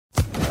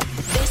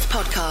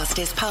podcast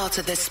is part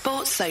of the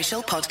Sports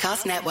Social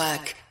Podcast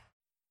Network.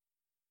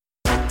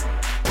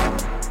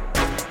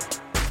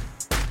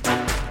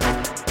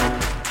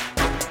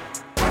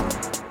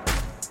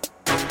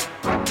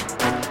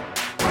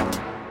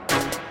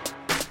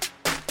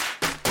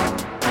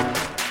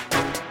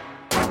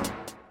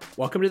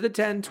 Welcome to the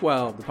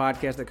 10-12, the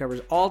podcast that covers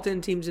all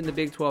 10 teams in the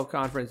Big 12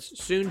 Conference,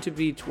 soon to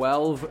be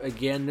 12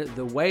 again,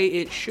 the way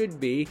it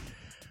should be.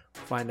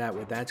 Find out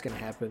what that's going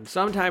to happen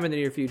sometime in the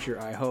near future,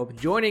 I hope.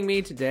 Joining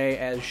me today,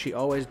 as she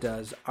always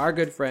does, our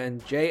good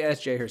friend,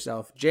 JSJ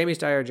herself, Jamie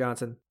Steyer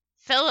Johnson.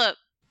 Philip,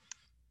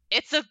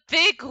 it's a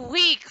big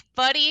week,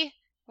 buddy.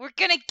 We're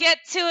going to get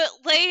to it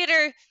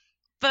later,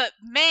 but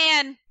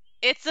man,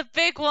 it's a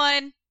big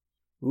one.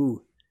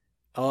 Ooh.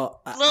 I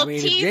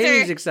mean, teaser.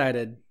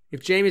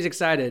 If Jamie's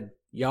excited,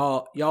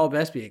 y'all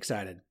best be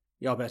excited.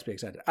 Y'all best be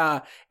excited.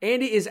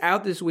 Andy is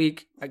out this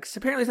week. Like,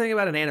 apparently something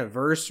about an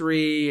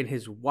anniversary and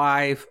his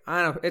wife.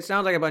 I don't know. It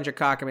sounds like a bunch of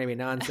cockamamie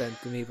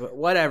nonsense to me, but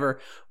whatever.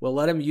 We'll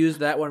let him use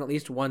that one at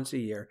least once a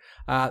year.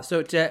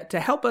 So to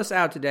help us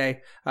out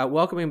today,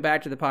 welcoming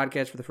back to the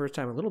podcast for the first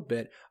time in a little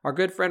bit, our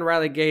good friend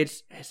Riley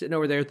Gates sitting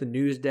over there at the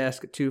news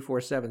desk at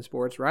 247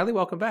 Sports. Riley,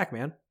 welcome back,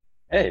 man.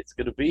 Hey, it's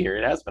good to be here.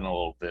 It has been a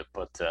little bit,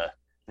 but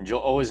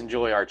always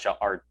enjoy our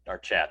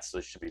chats, so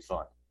it should be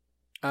fun.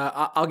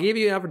 I'll give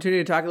you an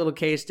opportunity to talk a little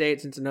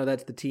K-State, since I know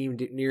that's the team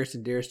nearest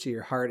and dearest to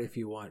your heart if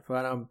you want.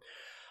 But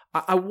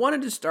I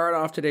wanted to start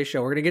off today's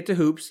show. We're going to get to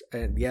hoops,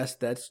 and yes,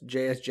 that's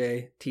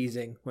JSJ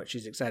teasing what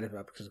she's excited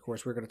about, because of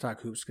course we're going to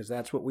talk hoops, because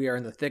that's what we are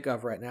in the thick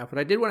of right now. But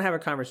I did want to have a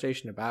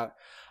conversation about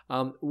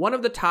one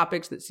of the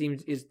topics that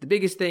seems is the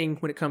biggest thing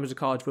when it comes to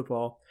college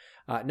football.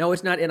 No,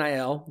 it's not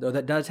NIL, though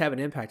that does have an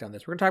impact on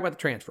this. We're going to talk about the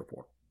transfer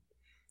portal,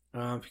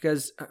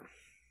 because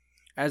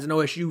as an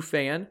OSU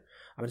fan,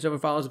 I'm someone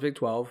who follows the Big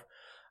 12.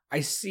 I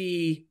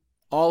see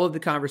all of the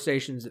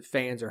conversations that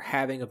fans are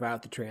having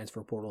about the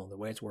transfer portal and the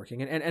way it's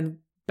working. And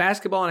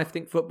basketball and I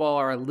think football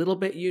are a little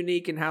bit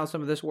unique in how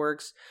some of this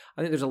works.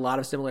 I think there's a lot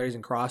of similarities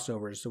and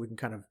crossovers, so we can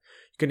kind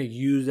of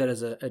use that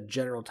as a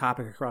general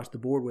topic across the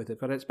board with it.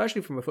 But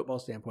especially from a football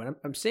standpoint,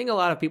 I'm seeing a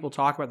lot of people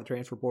talk about the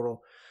transfer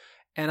portal,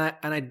 and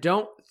I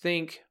don't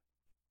think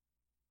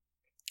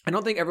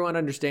everyone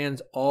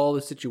understands all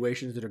the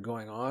situations that are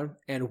going on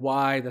and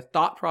why the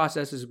thought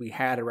processes we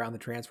had around the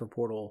transfer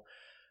portal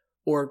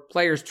or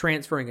players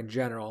transferring in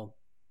general,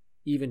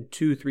 even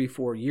 2, 3,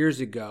 4 years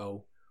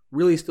ago,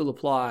 really still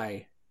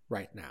apply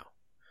right now.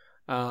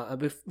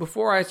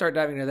 Before I start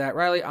diving into that,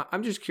 Riley,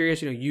 I'm just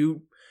curious,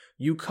 you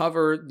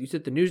sit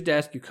at the news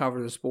desk, you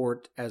cover the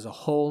sport as a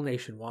whole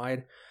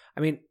nationwide. I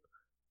mean,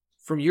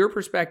 from your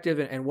perspective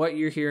and what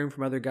you're hearing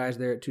from other guys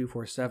there at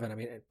 247, I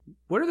mean,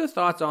 what are the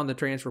thoughts on the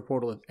transfer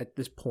portal at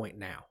this point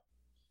now?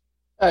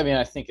 I mean,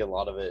 I think a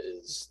lot of it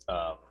is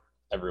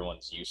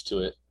everyone's used to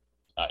it.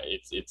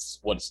 It's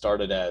what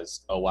started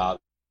as, oh, wow,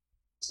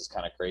 this is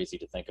kind of crazy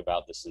to think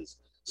about. This is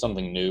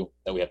something new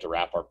that we have to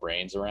wrap our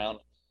brains around.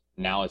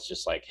 Now it's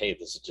just like, hey,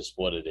 this is just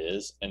what it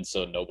is. And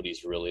so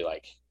nobody's really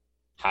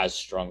has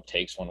strong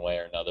takes one way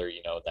or another,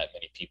 that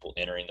many people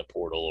entering the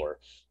portal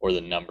or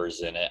the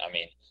numbers in it. I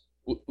mean,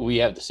 we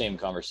have the same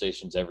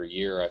conversations every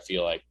year. I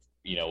feel like,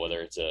 whether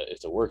it's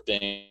a work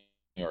thing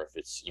or if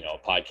it's,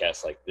 a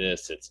podcast like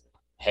this, it's,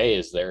 hey,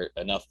 is there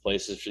enough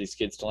places for these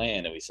kids to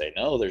land? And we say,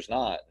 no, there's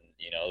not.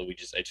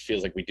 It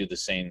feels like we do the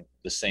same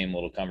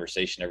little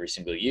conversation every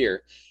single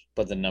year,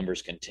 but the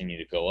numbers continue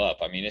to go up.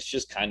 I mean, it's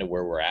just kind of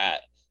where we're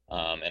at.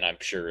 And I'm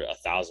sure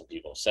 1,000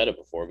 people have said it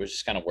before, but it's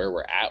just kind of where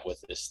we're at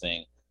with this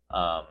thing,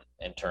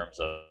 in terms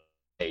of,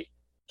 hey,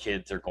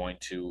 kids are going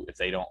to, if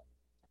they don't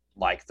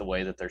like the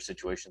way that their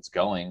situation's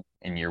going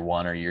in year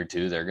 1 or year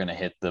 2, they're going to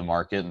hit the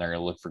market and they're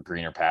going to look for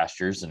greener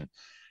pastures. And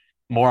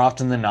more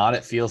often than not,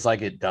 it feels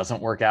like it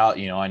doesn't work out.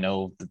 I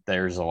know that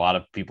there's a lot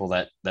of people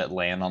that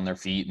land on their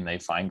feet and they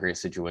find great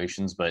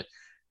situations, but it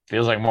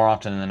feels like more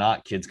often than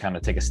not, kids kind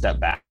of take a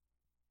step back,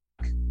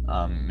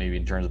 maybe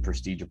in terms of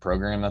prestige of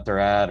program that they're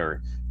at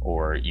or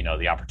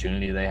the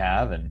opportunity they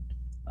have. And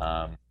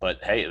but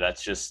hey,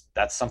 that's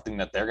something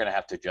that they're going to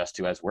have to adjust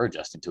to as we're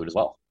adjusting to it as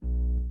well.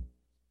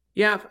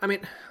 Yeah, I mean,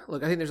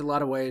 look, I think there's a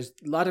lot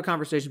of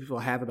conversations people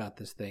have about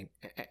this thing.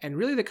 And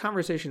really the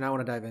conversation I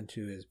want to dive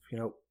into is,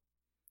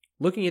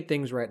 looking at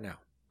things right now.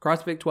 Across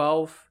the Big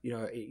 12,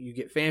 you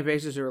get fan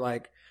bases who are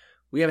like,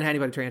 we haven't had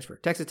anybody transfer.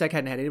 Texas Tech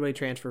hadn't had anybody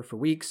transfer for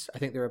weeks. I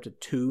think they're up to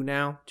 2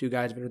 now. 2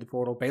 guys have entered the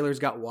portal. Baylor's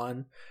got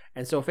 1.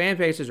 And so fan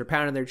bases are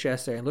pounding their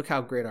chest saying, look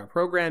how great our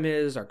program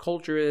is, our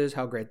culture is,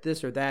 how great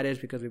this or that is,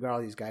 because we've got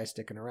all these guys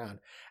sticking around.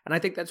 And I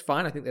think that's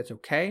fine. I think that's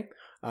okay.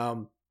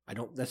 I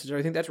don't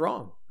necessarily think that's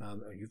wrong.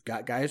 You've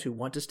got guys who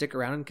want to stick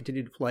around and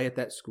continue to play at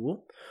that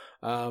school.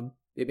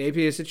 It may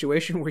be a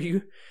situation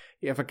where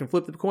if I can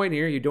flip the coin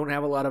here, you don't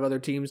have a lot of other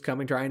teams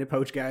coming trying to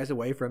poach guys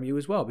away from you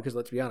as well, because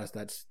let's be honest,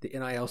 that's the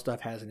NIL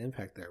stuff has an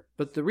impact there.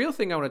 But the real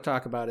thing I want to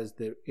talk about is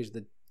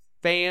the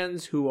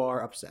fans who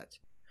are upset.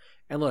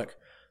 And look,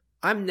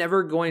 I'm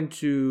never going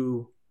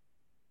to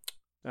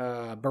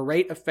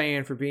berate a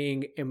fan for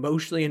being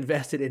emotionally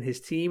invested in his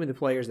team and the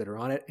players that are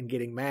on it and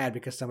getting mad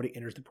because somebody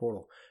enters the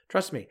portal.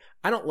 Trust me,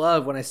 I don't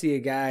love when I see a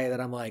guy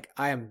that I'm like,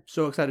 I am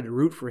so excited to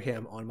root for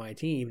him on my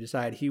team,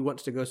 decide he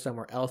wants to go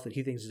somewhere else that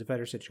he thinks is a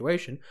better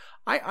situation.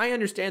 I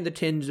understand the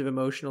tinge of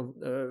emotional,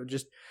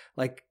 just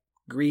like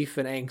grief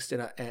and angst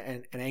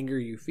and anger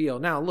you feel.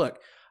 Now, look,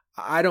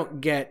 I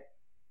don't get,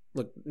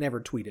 never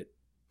tweet at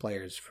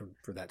players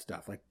for that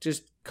stuff. Like,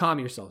 just calm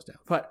yourselves down.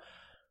 But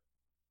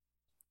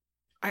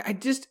I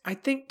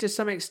think to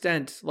some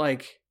extent,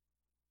 like,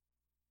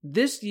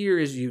 this year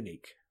is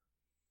unique.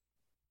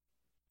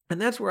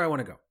 And that's where I want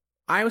to go.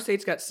 Iowa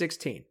State's got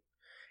 16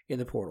 in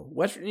the portal.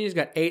 West Virginia's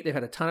got 8. They've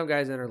had a ton of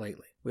guys enter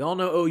lately. We all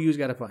know OU's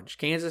got a bunch.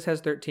 Kansas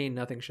has 13.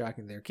 Nothing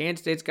shocking there.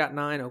 Kansas State's got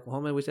 9.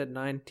 Oklahoma, we said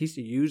 9.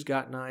 TCU's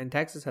got 9.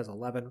 Texas has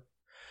 11.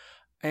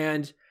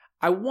 And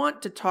I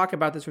want to talk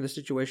about this from the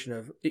situation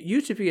of, it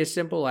used to be as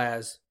simple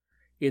as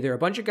either a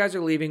bunch of guys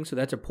are leaving, so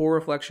that's a poor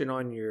reflection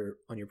on your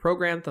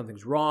program.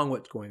 Something's wrong.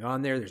 What's going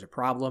on there? There's a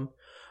problem.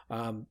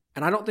 And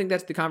I don't think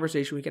that's the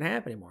conversation we can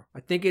have anymore. I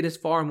think it is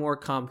far more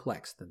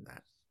complex than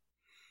that.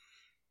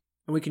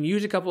 And we can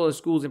use a couple of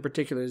schools in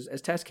particular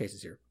as test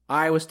cases here.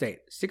 Iowa State,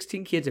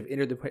 16 kids have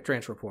entered the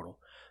transfer portal.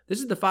 This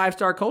is the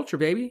 5-star culture,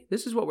 baby.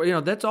 This is what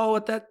that's all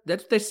that's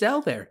what they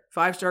sell there.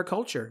 5-star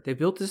culture. They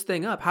built this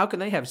thing up. How can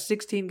they have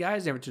 16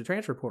 guys enter the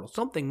transfer portal?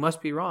 Something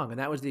must be wrong. And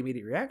that was the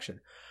immediate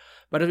reaction.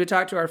 But as we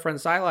talked to our friend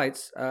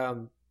Sidelights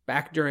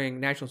back during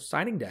National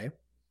Signing Day,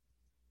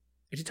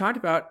 she talked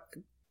about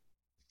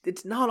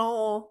it's not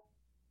all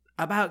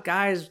about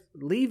guys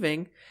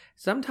leaving.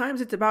 Sometimes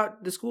it's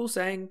about the school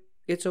saying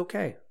it's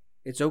okay.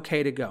 It's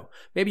okay to go.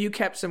 Maybe you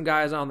kept some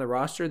guys on the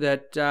roster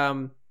that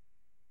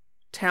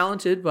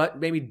talented, but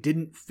maybe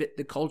didn't fit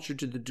the culture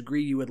to the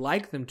degree you would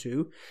like them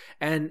to.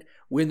 And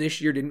when this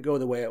year didn't go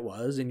the way it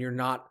was, and you're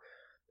not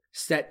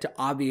set to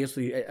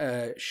obviously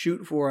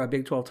shoot for a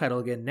Big 12 title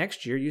again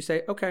next year, you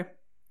say, okay,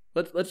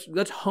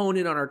 let's hone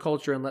in on our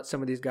culture and let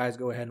some of these guys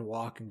go ahead and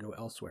walk and go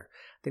elsewhere.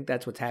 I think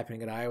that's what's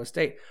happening at Iowa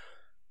State.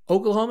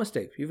 Oklahoma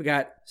State, you've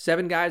got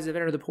 7 guys that have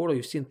entered the portal.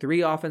 You've seen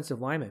 3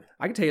 offensive linemen.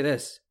 I can tell you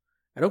this,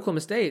 at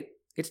Oklahoma State,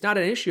 it's not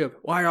an issue of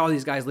why are all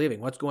these guys leaving?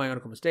 What's going on at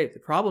Oklahoma State? The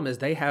problem is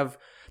they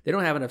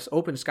don't have enough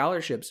open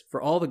scholarships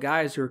for all the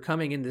guys who are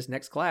coming in this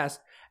next class.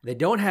 They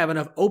don't have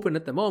enough open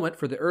at the moment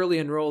for the early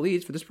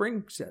enrollees for the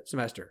spring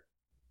semester.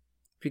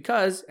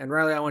 Because, and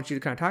Riley, I want you to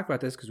kind of talk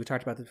about this because we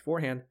talked about this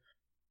beforehand,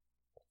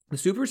 the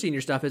super senior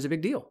stuff is a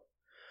big deal.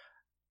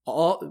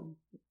 For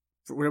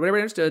whatever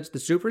I understood, the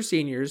super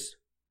seniors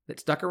that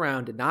stuck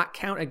around did not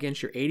count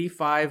against your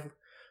 85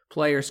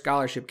 player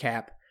scholarship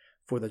cap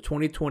for the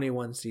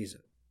 2021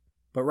 season.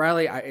 But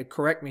Riley,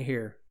 correct me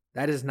here,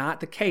 that is not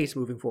the case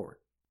moving forward.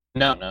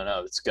 No.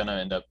 It's going to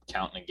end up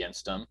counting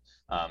against them.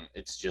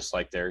 It's just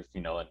like they're,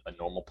 a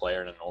normal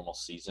player in a normal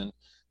season,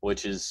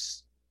 which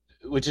is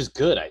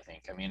good, I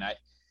think. I mean,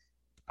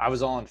 I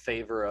was all in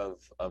favor of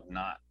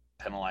not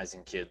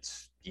penalizing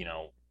kids,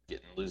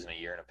 losing a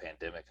year in a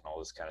pandemic and all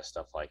this kind of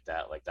stuff like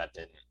that. Like that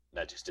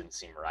just didn't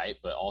seem right.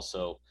 But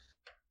also,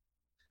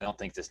 I don't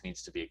think this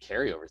needs to be a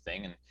carryover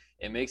thing. And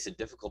it makes it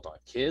difficult on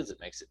kids.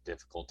 It makes it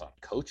difficult on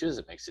coaches.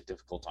 It makes it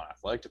difficult on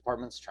athletic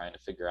departments trying to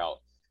figure out,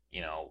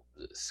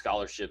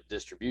 scholarship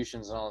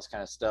distributions and all this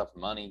kind of stuff,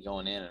 money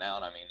going in and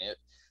out. I mean,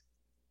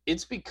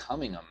 it's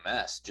becoming a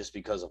mess just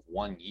because of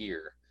 1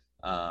 year,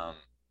 of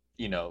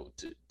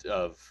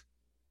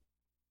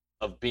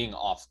being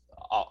off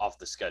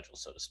the schedule,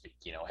 so to speak.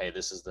 Hey,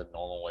 this is the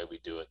normal way we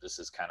do it. This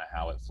is kind of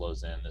how it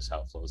flows in. This is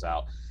how it flows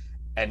out.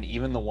 And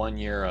even the 1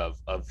 year of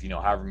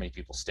however many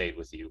people stayed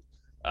with you,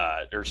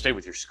 or stayed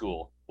with your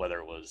school, whether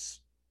it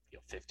was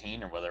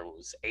 15 or whether it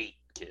was 8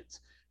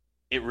 kids,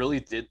 it really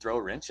did throw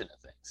a wrench into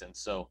things. And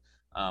so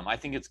I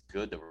think it's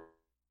good that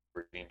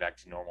we're getting back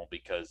to normal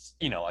because,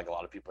 like a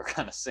lot of people are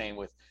kind of saying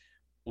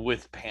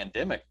with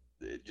pandemic,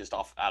 just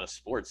out of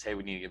sports, hey,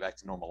 we need to get back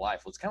to normal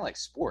life. Well, it's kind of like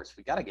sports.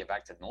 We got to get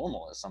back to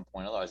normal at some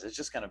point. Otherwise, it's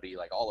just going to be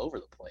like all over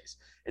the place.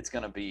 It's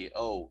going to be,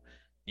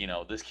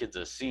 this kid's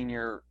a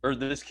senior or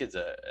this kid's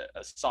a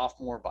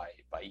sophomore by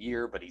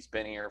year, but he's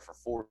been here for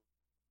 4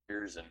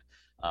 years. And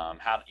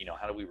how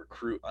do we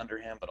recruit under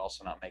him, but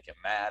also not make him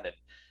mad? And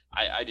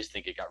I just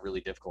think it got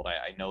really difficult.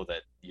 I know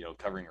that,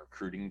 covering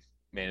recruiting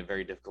made it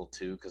very difficult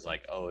too. Cause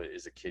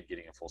is a kid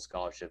getting a full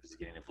scholarship? Is he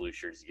getting a blue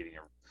shirt? Is he getting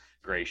a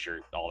gray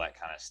shirt? All that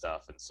kind of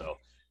stuff. And so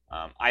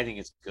I think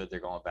it's good they're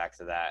going back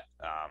to that.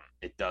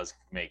 It does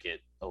make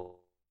it a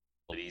little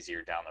bit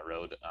easier down the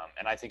road.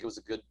 And I think it was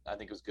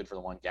good for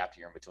the one gap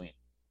year in between.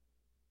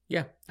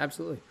 Yeah,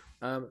 absolutely.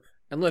 And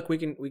look, we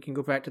can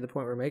go back to the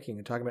point we're making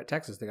and talk about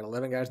Texas. They got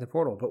 11 guys in the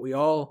portal, but we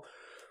all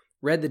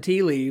read the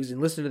tea leaves and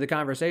listened to the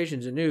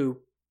conversations and knew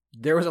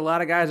there was a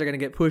lot of guys that are going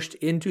to get pushed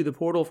into the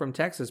portal from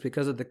Texas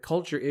because of the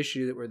culture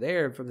issue that were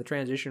there from the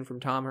transition from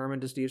Tom Herman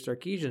to Steve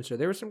Sarkisian. So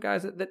there were some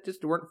guys that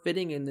just weren't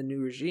fitting in the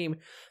new regime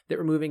that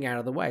were moving out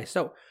of the way.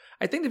 So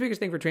I think the biggest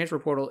thing for transfer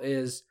portal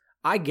is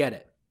I get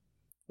it.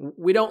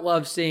 We don't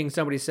love seeing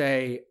somebody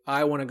say,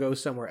 I want to go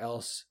somewhere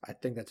else. I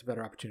think that's a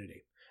better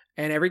opportunity.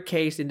 And every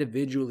case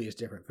individually is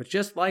different. But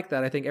just like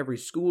that, I think every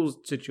school's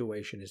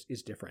situation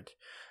is different.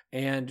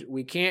 And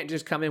we can't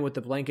just come in with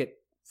the blanket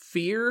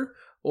fear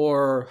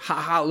or,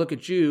 haha, look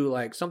at you,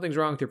 like something's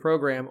wrong with your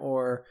program,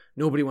 or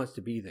nobody wants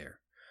to be there.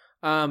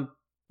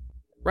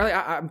 Riley,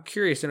 I'm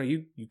curious,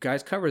 you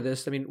guys cover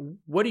this. I mean,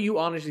 what do you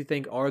honestly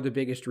think are the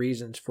biggest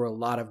reasons for a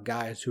lot of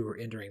guys who are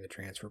entering the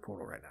transfer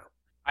portal right now?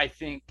 I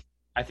think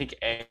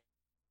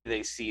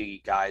they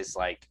see guys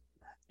like,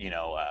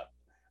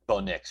 Bo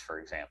Nix, for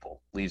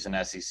example, leaves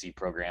an SEC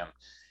program,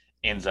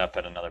 ends up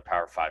at another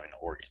Power 5 in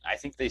Oregon. I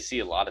think they see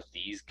a lot of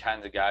these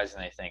kinds of guys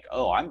and they think,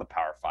 oh, I'm a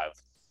Power 5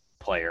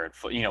 player,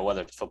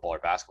 whether it's football or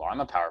basketball,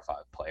 I'm a Power 5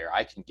 player.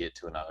 I can get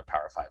to another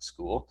Power 5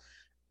 school.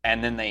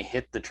 And then they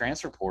hit the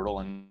transfer portal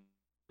and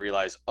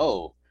realize,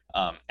 and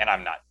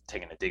I'm not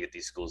taking a dig at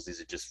these schools. These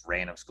are just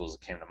random schools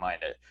that came to mind.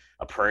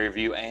 A Prairie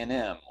View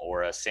A&M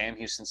or a Sam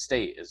Houston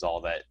State is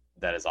all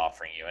that is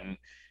offering you. And,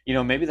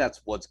 maybe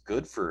that's what's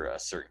good for a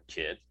certain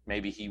kid.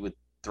 Maybe he would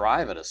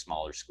thrive at a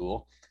smaller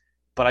school.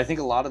 But I think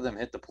a lot of them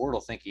hit the portal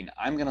thinking,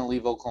 I'm going to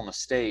leave Oklahoma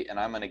State and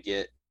I'm going to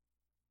get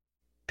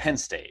Penn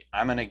State.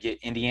 I'm going to get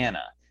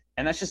Indiana.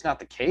 And that's just not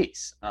the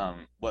case.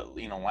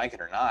 Like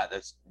it or not,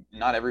 that's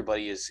not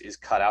everybody is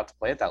cut out to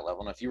play at that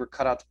level. And if you were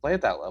cut out to play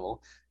at that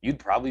level, you'd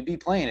probably be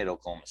playing at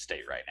Oklahoma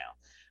State right now.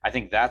 I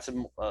think that's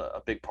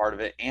a big part of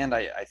it. And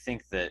I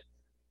think that,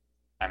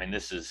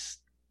 this is,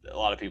 a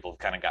lot of people have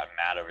kind of gotten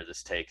mad over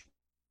this take.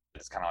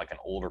 It's kind of like an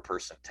older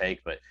person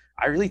take, but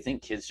I really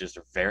think kids just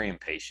are very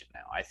impatient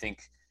now. I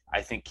think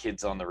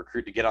kids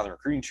to get on the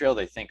recruiting trail,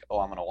 they think,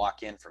 I'm going to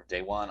walk in from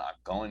day one. I'm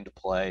going to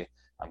play.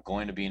 I'm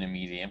going to be an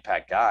immediate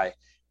impact guy.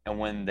 And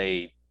when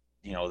they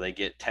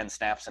get 10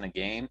 snaps in a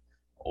game,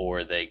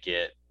 or they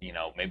get,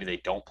 maybe they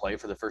don't play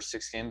for the first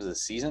 6 games of the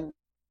season,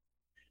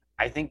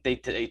 I think they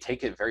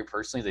take it very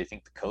personally. They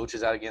think the coach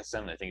is out against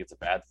them. They think it's a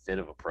bad fit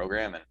of a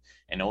program,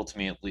 and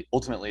ultimately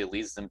it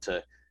leads them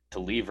to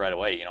leave right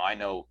away. I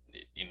know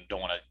you don't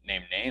want to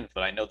name names,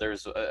 but I know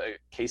there's a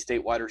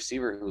K-State wide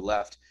receiver who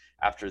left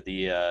after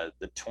the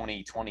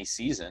 2020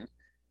 season,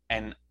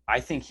 and I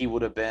think he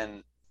would have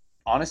been,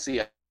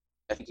 honestly, I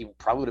think he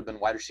probably would have been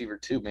wide receiver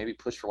 2, maybe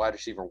pushed for wide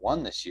receiver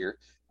 1 this year,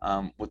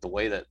 with the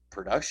way that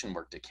production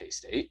worked at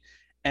K-State.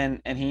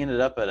 And he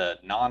ended up at a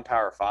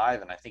non-Power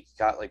 5, and I think he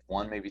got like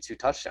 1, maybe 2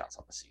 touchdowns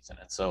on the season.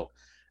 And so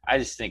I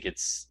just think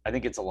it's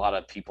a lot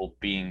of people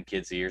being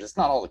kids' ears. It's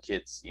not all the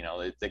kids,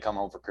 they come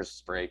home for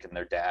Christmas break and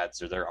their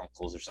dads or their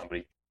uncles or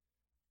somebody,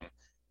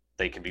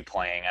 they could be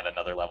playing at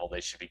another level.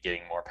 They should be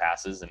getting more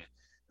passes, and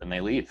then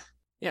they leave.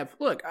 Yeah,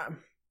 look,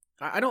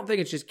 I don't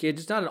think it's just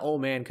kids. It's not an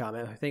old man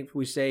comment. I think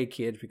we say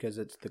kids because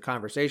it's the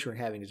conversation we're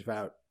having is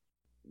about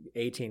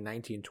 18,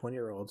 19,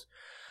 20-year-olds.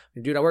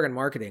 Dude, I work in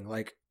marketing.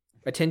 Like,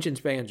 attention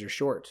spans are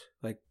short.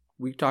 Like,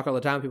 we talk all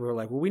the time. People are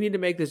like, well, we need to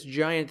make this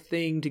giant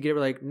thing to get,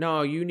 like,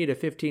 no, you need a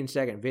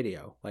 15-second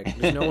video. Like,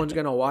 no one's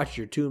going to watch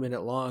your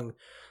 2-minute long,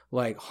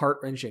 like,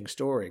 heart-wrenching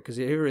story. Because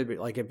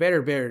it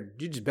better,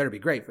 you just better be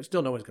great, but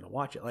still no one's going to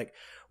watch it. Like,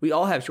 we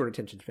all have short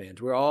attention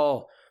spans. We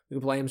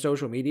can blame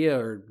social media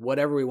or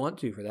whatever we want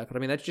to for that.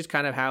 But that's just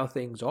kind of how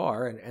things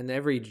are. And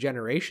every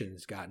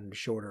generation's gotten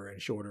shorter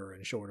and shorter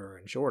and shorter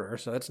and shorter.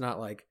 So that's not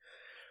like,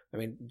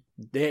 the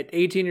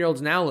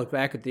 18-year-olds now look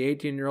back at the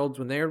 18-year-olds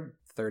when they're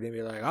 30 and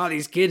be like, oh,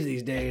 these kids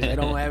these days, they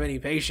don't have any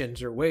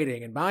patience or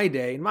waiting. In my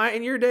day,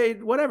 in your day,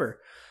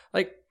 whatever.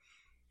 Like,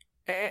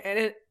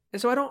 and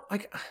so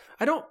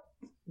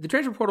the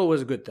transfer portal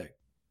was a good thing.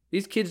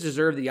 These kids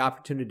deserve the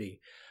opportunity.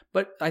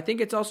 But I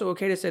think it's also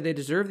okay to say they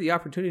deserve the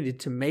opportunity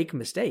to make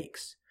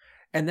mistakes.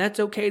 And that's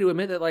okay to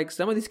admit that, like,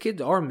 some of these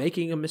kids are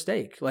making a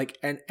mistake. Like,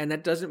 and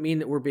that doesn't mean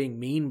that we're being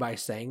mean by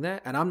saying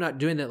that. And I'm not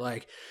doing that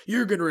like,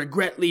 you're going to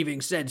regret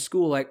leaving said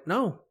school. Like,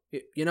 no,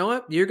 you know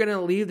what? You're going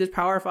to leave this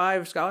Power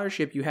 5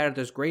 scholarship you had at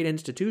this great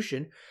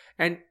institution.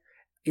 And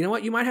you know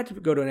what? You might have to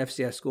go to an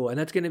FCS school. And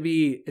it's going to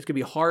be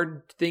a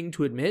hard thing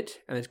to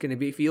admit. And it's going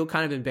to feel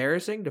kind of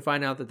embarrassing to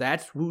find out that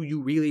that's who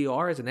you really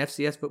are as an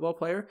FCS football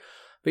player.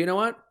 But you know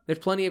what? There's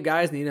plenty of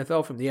guys in the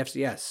NFL from the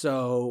FCS.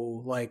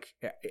 So, like,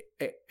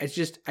 it's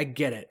just, I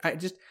get it.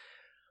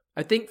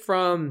 I think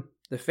from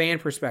the fan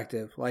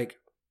perspective, like,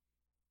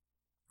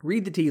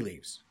 read the tea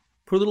leaves.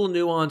 Put a little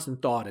nuance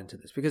and thought into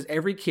this. Because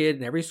every kid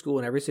and every school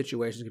and every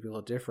situation is going to be a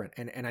little different.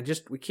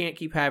 And we can't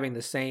keep having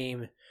the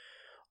same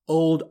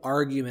old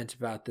arguments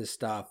about this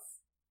stuff.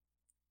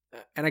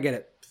 And I get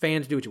it.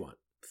 Fans, do what you want.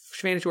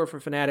 Fans short for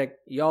Fanatic.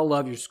 Y'all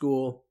love your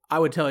school. I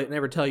would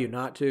never tell you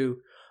not to.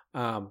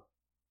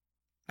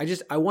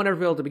 I want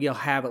everybody to be able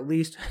to have at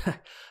least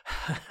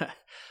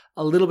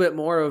a little bit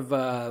more of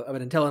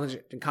an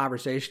intelligent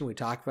conversation. We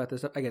talk about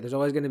this stuff. Again, there's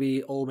always going to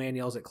be old man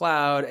yells at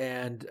cloud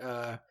and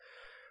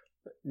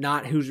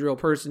not who's real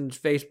person's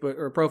Facebook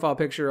or profile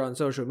picture on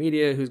social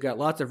media who's got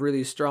lots of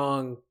really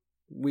strong,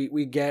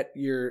 we get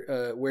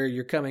your where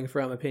you're coming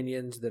from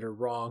opinions that are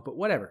wrong, but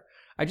whatever.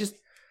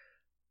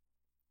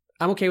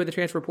 I'm okay with the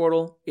transfer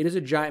portal. It is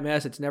a giant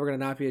mess. It's never going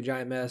to not be a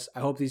giant mess.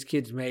 I hope these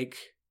kids make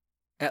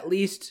at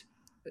least...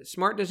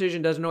 Smart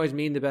decision doesn't always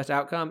mean the best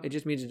outcome. It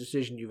just means a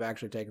decision you've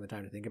actually taken the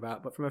time to think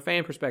about. But from a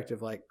fan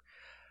perspective, like,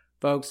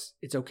 folks,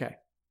 it's okay.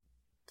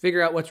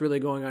 Figure out what's really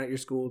going on at your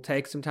school.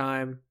 Take some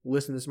time,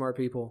 listen to smart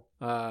people,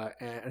 and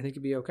I think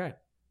you'll be okay.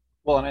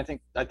 Well, and I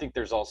think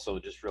there's also,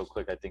 just real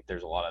quick, I think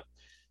there's a lot of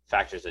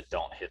factors that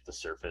don't hit the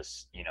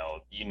surface.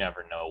 You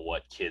never know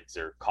what kids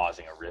are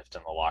causing a rift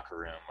in the locker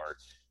room, or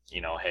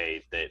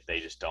hey, they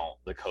just don't.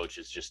 The coach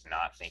is just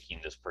not thinking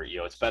this.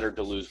 It's better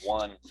to lose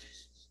one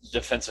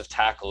defensive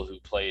tackle who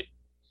played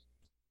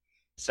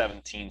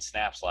 17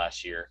 snaps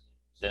last year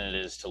than it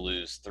is to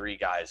lose 3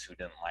 guys who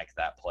didn't like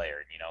that player.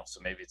 So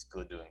maybe it's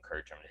good to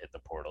encourage them to hit the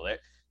portal.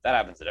 That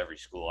happens at every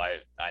school. I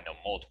know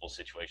multiple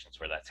situations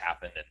where that's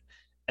happened,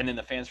 and then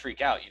the fans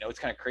freak out. It's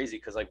kind of crazy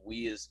because like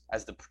we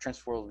as the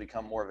transfer portal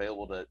become more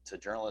available to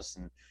journalists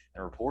and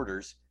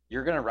reporters,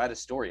 you're going to write a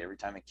story every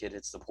time a kid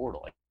hits the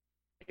portal. Like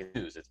it's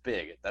news, it's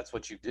big. That's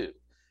what you do.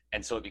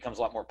 And so it becomes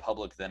a lot more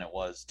public than it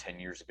was 10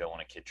 years ago when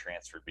a kid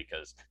transferred,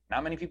 because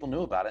not many people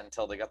knew about it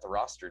until they got the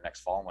roster next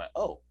fall and went,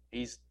 oh,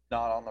 he's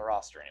not on the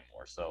roster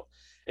anymore. So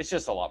it's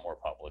just a lot more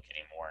public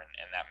anymore, and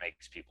that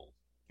makes people,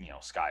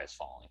 sky is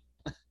falling.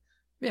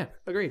 Yeah,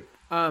 agreed.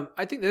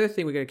 I think the other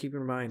thing we got to keep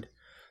in mind,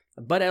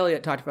 Bud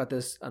Elliott talked about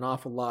this an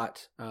awful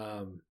lot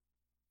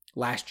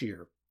last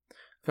year,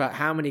 about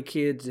how many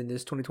kids in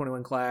this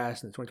 2021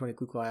 class and the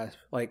 2022 class,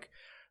 like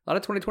a lot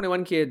of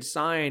 2021 kids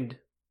signed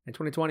in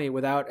 2020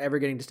 without ever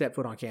getting to step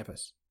foot on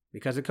campus.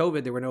 Because of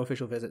COVID, there were no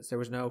official visits. So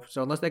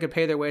unless they could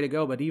pay their way to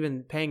go, but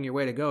even paying your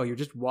way to go, you're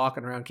just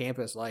walking around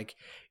campus like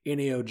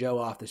any old Joe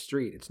off the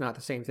street. It's not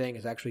the same thing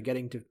as actually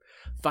getting to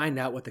find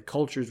out what the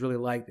culture is really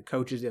like, the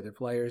coaches, the other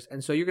players.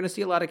 And so you're going to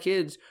see a lot of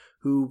kids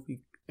who,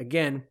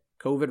 again,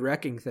 COVID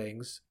wrecking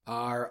things,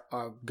 are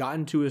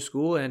gotten to a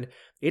school and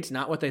it's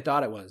not what they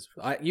thought it was.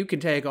 You can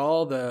take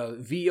all the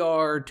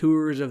VR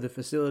tours of the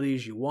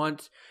facilities you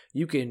want.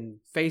 You can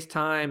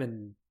FaceTime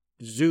and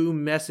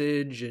Zoom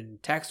message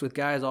and text with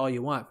guys all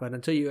you want, but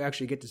until you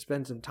actually get to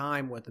spend some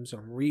time with them,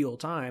 some real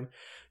time,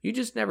 you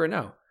just never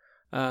know.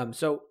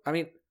 So, I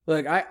mean,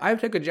 look, I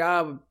took a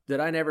job that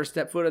I never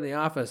stepped foot in the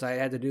office. I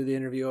had to do the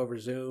interview over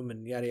Zoom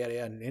and yada, yada,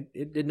 yada, and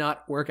it did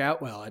not work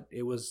out well.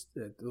 It was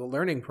the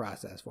learning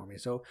process for me.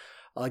 So,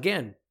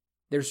 again,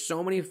 there's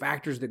so many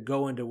factors that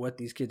go into what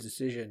these kids'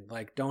 decision.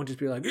 Like, don't just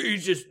be like,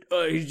 he's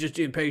just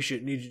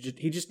impatient.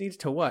 He just needs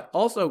to what?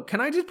 Also,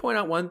 can I just point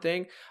out one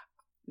thing?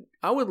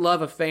 I would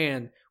love a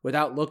fan,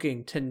 without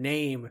looking, to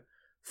name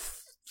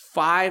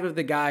 5 of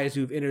the guys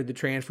who've entered the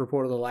transfer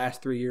portal the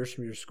last 3 years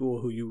from your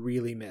school who you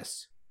really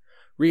miss.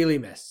 Really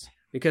miss.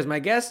 Because my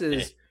guess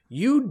is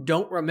you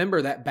don't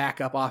remember that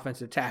backup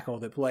offensive tackle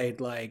that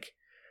played like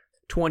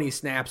 20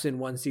 snaps in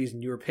one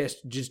season. You were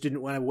pissed, just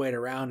didn't want to wait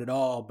around at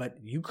all, but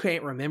you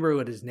can't remember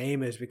what his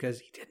name is because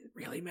he didn't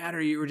really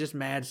matter. You were just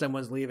mad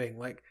someone's leaving.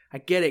 Like, I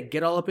get it.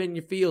 Get all up in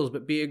your feels,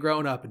 but be a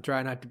grown-up and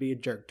try not to be a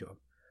jerk to him.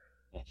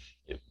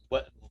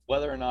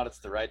 Whether or not it's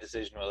the right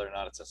decision, whether or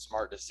not it's a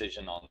smart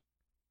decision on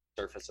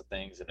the surface of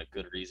things and a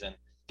good reason,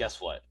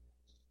 guess what?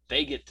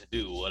 They get to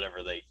do whatever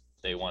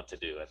they want to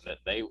do, and that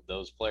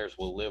those players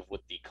will live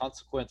with the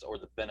consequence or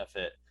the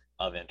benefit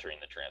of entering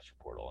the transfer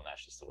portal, and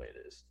that's just the way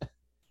it is. All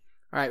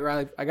right,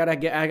 Riley, I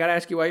gotta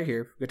ask you while you're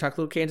here. We're gonna talk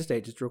a little Kansas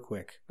State just real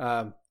quick.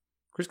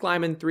 Chris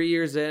Klieman, 3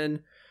 years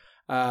in,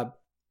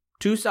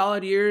 2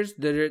 solid years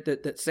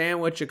that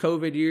sandwich a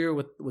COVID year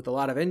with a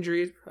lot of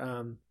injuries.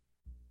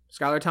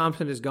 Skylar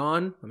Thompson is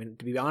gone. I mean,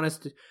 to be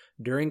honest,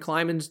 during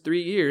Kleiman's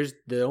 3 years,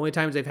 the only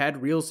times they've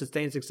had real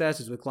sustained success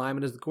is with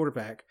Kleiman as the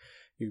quarterback.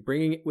 You're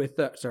bringing it with,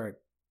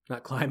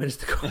 not Kleiman as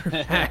the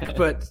quarterback,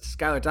 but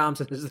Skylar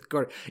Thompson is the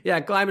quarterback.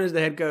 Yeah, Kleiman is the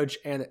head coach,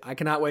 and I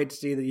cannot wait to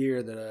see the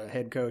year that a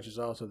head coach is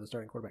also the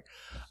starting quarterback.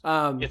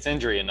 It's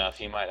injury enough.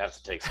 He might have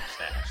to take some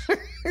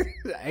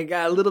snaps. I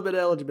got a little bit of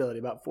eligibility,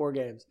 about 4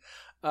 games.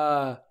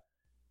 Skylar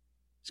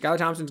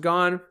Thompson's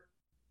gone.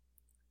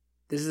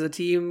 This is a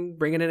team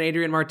bringing in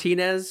Adrian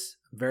Martinez.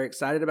 I'm very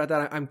excited about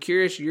that. I'm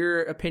curious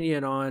your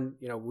opinion on,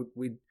 a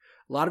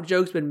lot of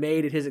jokes been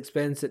made at his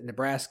expense at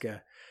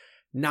Nebraska.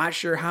 Not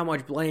sure how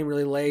much blame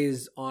really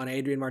lays on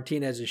Adrian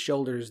Martinez's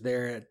shoulders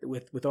there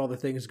with all the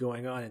things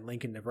going on in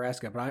Lincoln,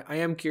 Nebraska. But I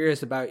am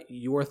curious about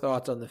your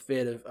thoughts on the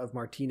fit of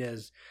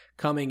Martinez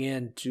coming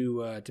in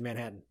to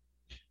Manhattan.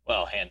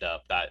 Well, hand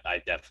up, I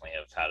definitely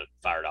have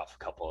fired off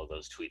a couple of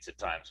those tweets at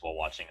times while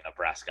watching a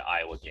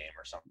Nebraska-Iowa game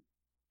or something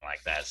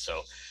like that.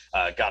 So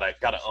gotta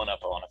own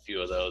up on a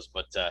few of those.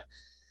 But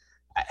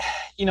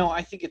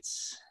I think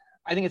it's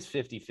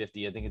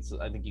 50-50.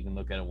 I think you can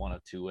look at it one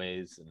of 2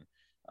 ways.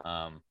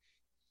 And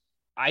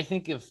I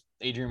think if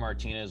Adrian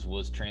Martinez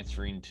was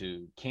transferring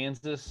to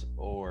Kansas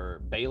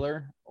or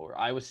Baylor or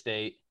Iowa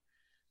State,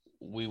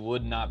 we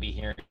would not be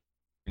hearing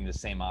the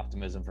same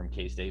optimism from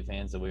K-State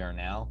fans that we are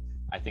now.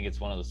 I think it's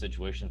one of those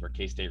situations where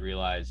K-State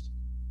realized,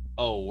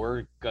 oh,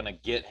 we're gonna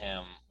get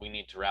him. We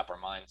need to wrap our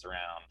minds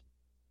around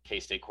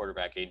K-State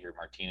quarterback Adrian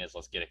Martinez.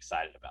 Let's get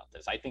excited about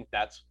this. I think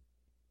that's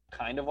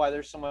kind of why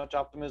there's so much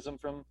optimism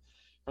from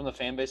the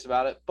fan base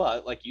about it.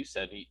 But like you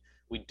said,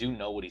 we do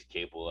know what he's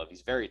capable of.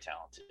 He's very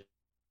talented.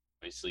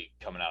 Obviously,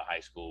 coming out of high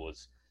school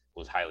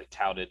was highly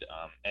touted.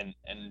 And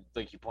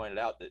like you pointed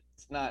out, that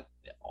it's not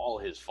all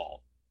his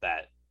fault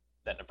that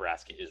that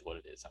Nebraska is what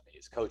it is. I mean,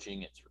 it's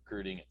coaching, it's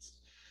recruiting, it's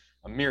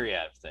a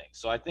myriad of things.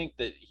 So I think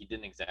that he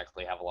didn't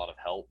exactly have a lot of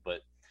help,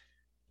 but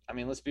I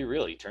mean, let's be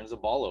real. He turns the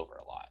ball over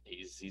a lot.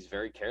 He's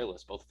very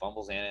careless, both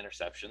fumbles and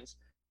interceptions.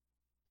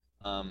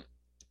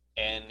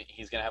 And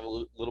he's going to have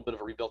a little bit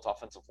of a rebuilt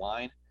offensive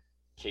line.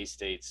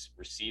 K-State's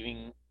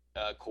receiving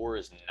core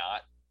is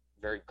not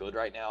very good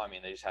right now. I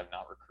mean, they just have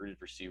not recruited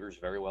receivers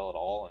very well at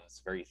all, and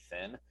it's very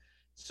thin.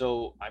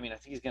 So, I mean, I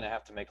think he's going to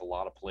have to make a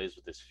lot of plays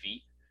with his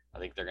feet. I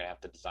think they're going to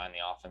have to design the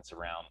offense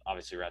around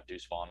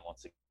Deuce Vaughn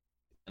once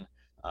again.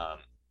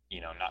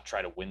 Not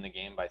try to win the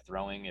game by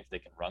throwing. If they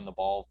can run the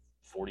ball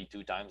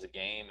 42 times a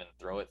game and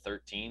throw it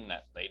 13,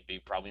 that they'd be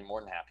probably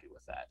more than happy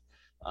with that.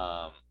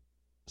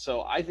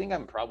 So I think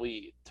I'm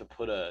probably, to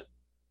put a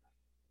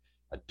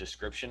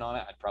description on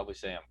it, I'd probably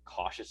say I'm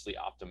cautiously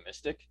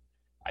optimistic.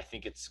 I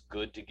think it's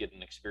good to get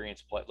an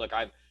experienced play. Look,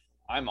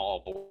 I'm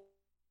all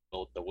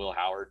aboard the Will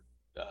Howard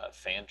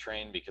fan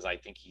train because I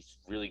think he's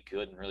really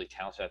good and really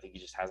talented. I think he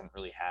just hasn't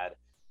really had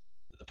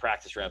the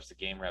practice reps, the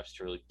game reps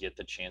to really get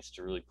the chance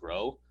to really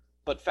grow.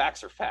 But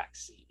facts are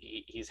facts.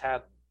 He's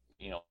had,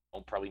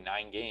 probably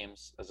 9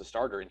 games as a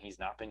starter, and he's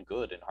not been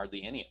good in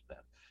hardly any of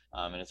them.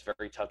 And it's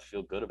very tough to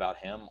feel good about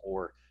him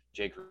or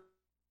Jake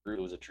Root,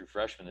 who was a true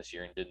freshman this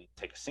year and didn't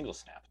take a single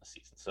snap in the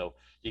season. So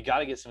you got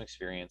to get some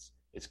experience.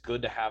 It's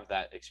good to have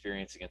that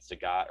experience against a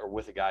guy or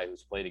with a guy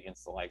who's played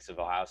against the likes of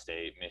Ohio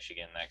State,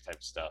 Michigan, that type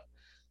of stuff.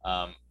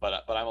 But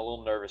I'm a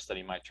little nervous that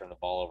he might turn the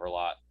ball over a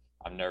lot.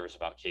 I'm nervous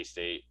about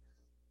K-State,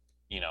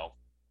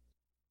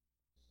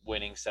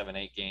 winning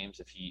 7-8 games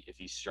if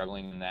he's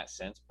struggling in that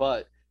sense.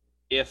 But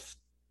if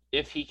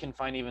he can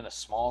find even a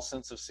small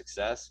sense of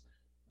success,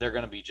 they're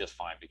going to be just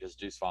fine because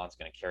Deuce Vaughn's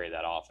going to carry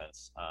that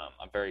offense.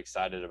 I'm very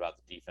excited about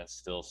the defense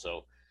still.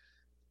 So,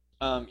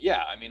 I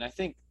mean, I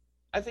think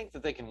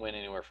that they can win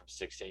anywhere from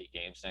 6 to 8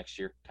 games next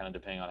year, kind of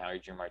depending on how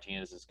Adrian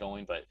Martinez is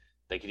going. But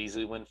they could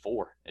easily win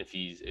 4 if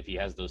he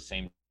has those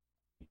same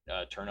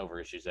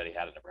turnover issues that he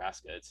had at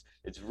Nebraska.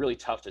 It's really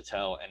tough to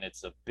tell, and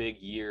it's a big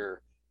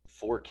year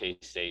for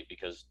K-State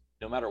because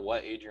no matter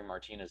what Adrian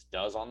Martinez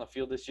does on the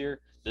field this year,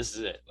 this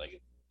is it.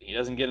 Like, he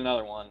doesn't get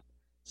another one.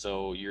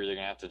 So you're either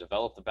going to have to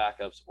develop the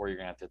backups or you're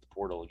going to have to hit the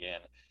portal again.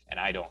 And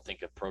I don't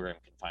think a program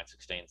can find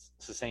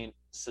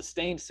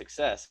sustained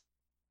success,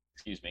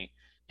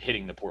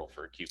 hitting the portal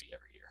for a QB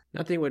every year.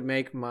 Nothing would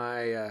make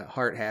my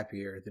heart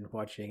happier than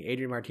watching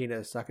Adrian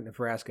Martinez suck at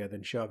Nebraska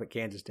than show up at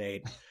Kansas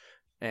State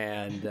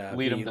and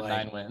lead them to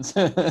 9 wins.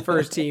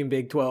 First team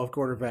Big 12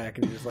 quarterback,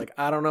 and just like,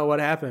 I don't know what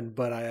happened,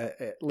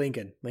 but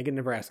Lincoln,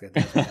 Nebraska.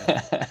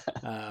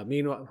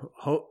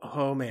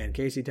 Meanwhile, man,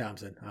 Casey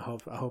Thompson. I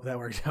hope that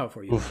works out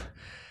for you. Oof.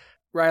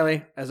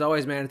 Riley, as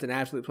always, man, it's an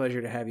absolute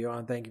pleasure to have you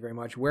on. Thank you very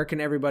much. Where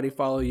can everybody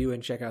follow you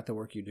and check out the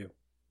work you do?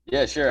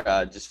 Yeah, sure.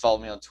 Just follow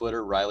me on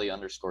Twitter,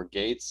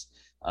 Riley_Gates,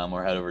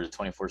 or head over to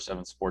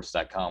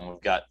 247sports.com.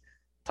 We've got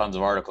tons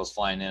of articles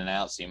flying in and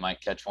out, so you might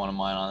catch one of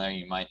mine on there.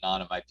 You might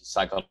not. It might be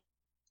cycled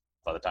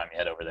by the time you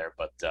head over there.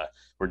 But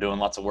we're doing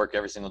lots of work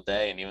every single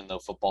day, and even though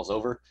football's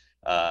over,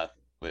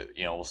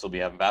 we'll still be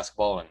having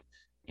basketball, and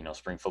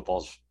spring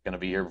football's going to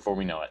be here before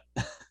we know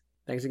it.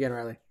 Thanks again,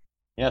 Riley.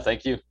 Yeah,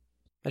 thank you.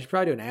 I should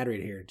probably do an ad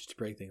read here just to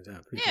break things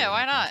up. Yeah,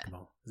 why not?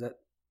 Basketball. Is that?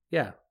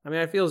 Yeah, I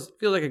mean, it feels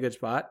like a good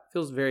spot. It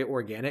feels very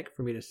organic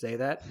for me to say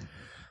that.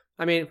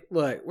 I mean,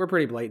 look, we're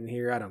pretty blatant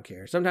here. I don't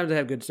care. Sometimes I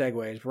have good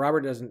segues.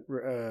 Robert doesn't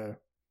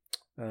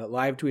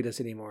live tweet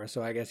us anymore,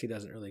 so I guess he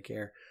doesn't really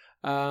care.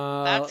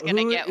 That's going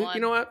to get one.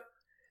 You know what?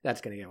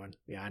 That's going to get one.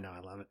 Yeah, I know.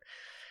 I love it.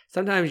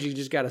 Sometimes you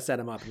just got to set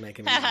him up and make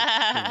him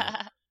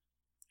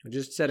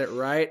just set it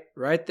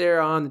right there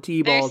on the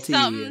T-ball tee.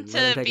 There's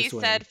something to be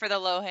said for the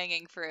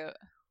low-hanging fruit.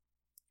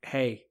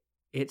 Hey,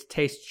 it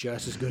tastes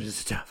just as good as the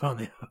stuff on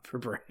the upper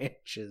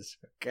branches.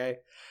 Okay.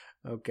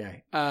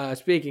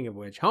 Speaking of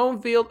which,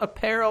 Home Field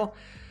Apparel,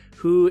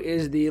 who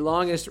is the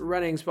longest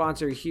running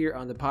sponsor here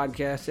on the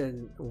podcast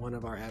and one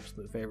of our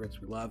absolute favorites.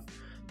 We love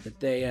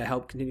that they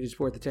help continue to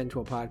support the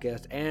 1012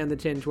 podcast and the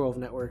 1012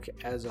 network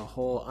as a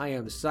whole. I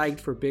am psyched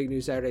for Big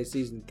News Saturday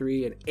Season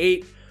 3, an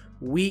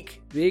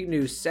 8-week Big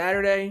News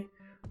Saturday,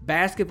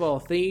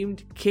 basketball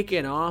themed,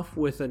 kicking off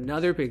with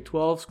another Big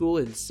 12 school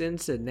in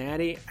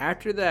Cincinnati.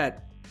 After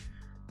that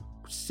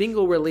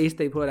single release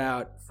they put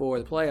out for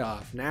the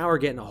playoff, now we're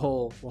getting a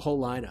whole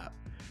lineup,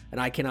 and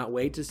I cannot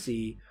wait to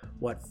see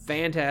what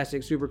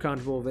fantastic, super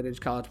comfortable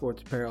vintage college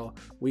sports apparel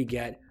we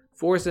get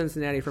for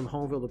Cincinnati from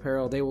Home Field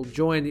Apparel. They will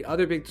join the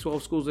other Big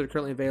 12 schools that are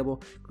currently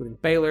available, including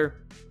Baylor,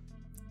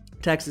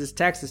 Texas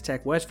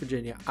Tech, West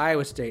Virginia,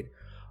 Iowa State,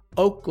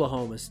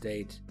 Oklahoma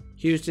State,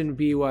 Houston,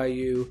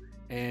 BYU,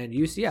 and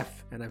UCF.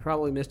 And I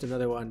probably missed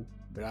another one,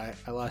 but I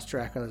lost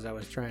track as I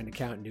was trying to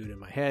count and do it in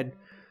my head.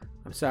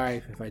 I'm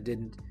sorry if I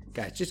didn't.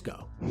 Guys, just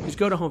go. Just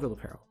go to Home Field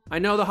Apparel. I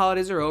know the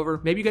holidays are over.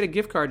 Maybe you got a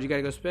gift card you got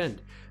to go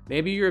spend.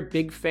 Maybe you're a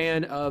big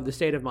fan of the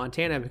state of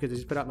Montana because they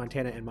just put out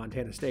Montana and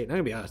Montana State. And I'm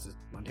going to be honest,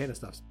 Montana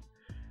stuff's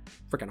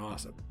freaking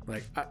awesome.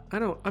 Like,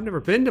 I've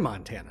never been to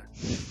Montana.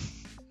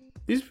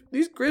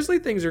 These Grizzly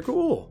things are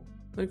cool.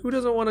 Like, who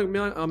doesn't want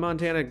a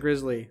Montana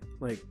Grizzly,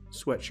 like,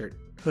 sweatshirt,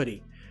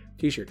 hoodie?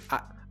 T-shirt.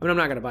 I mean, I'm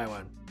not going to buy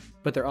one,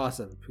 but they're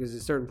awesome because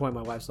at a certain point,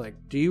 my wife's like,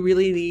 do you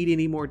really need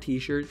any more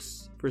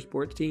T-shirts for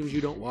sports teams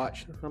you don't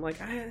watch? I'm like,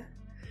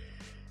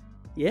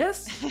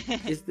 yes.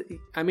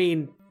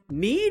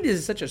 Need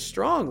is such a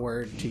strong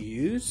word to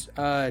use.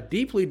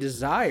 Deeply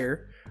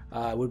desire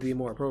would be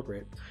more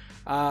appropriate.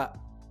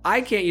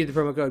 I can't use the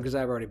promo code because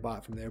I've already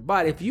bought from there.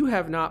 But if you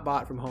have not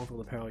bought from Home Field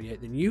Apparel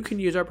yet, then you can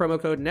use our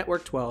promo code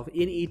NETWORK12,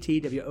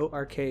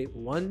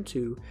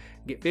 NETWORK12,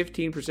 get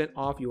 15%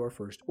 off your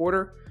first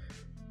order.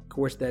 Of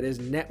course, that is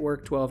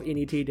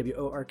NETWORK12,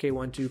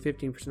 NETWORK12,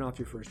 15% off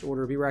your first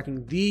order. Be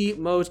rocking the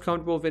most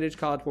comfortable vintage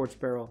college sports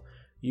apparel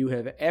you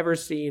have ever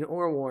seen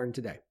or worn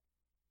today.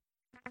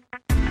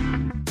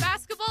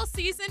 Basketball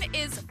season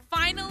is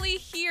finally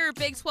here,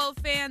 Big 12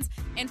 fans,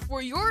 and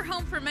for your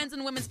home for men's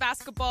and women's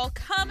basketball,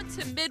 come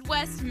to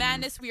Midwest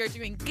Madness. We are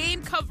doing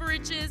game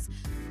coverages,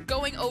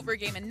 going over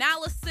game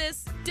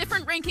analysis,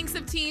 different rankings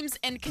of teams,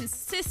 and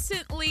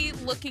consistently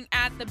looking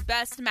at the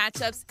best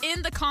matchups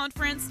in the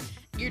conference.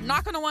 You're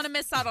not going to want to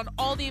miss out on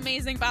all the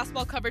amazing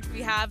basketball coverage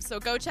we have, so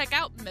go check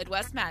out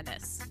Midwest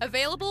Madness.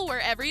 Available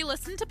wherever you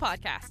listen to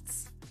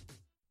podcasts.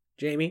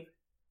 Jamie?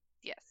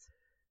 Yes.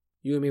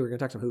 You and me, we're going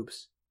to talk some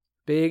hoops.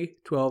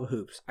 Big 12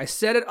 hoops. I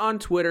said it on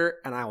Twitter,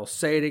 and I will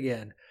say it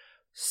again.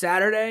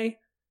 Saturday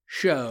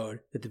showed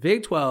that the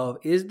Big 12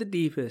 is the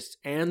deepest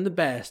and the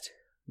best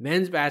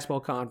men's basketball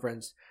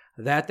conference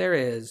that there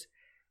is,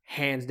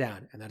 hands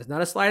down. And that is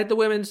not a slight at the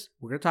women's.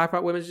 We're going to talk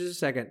about women's in just a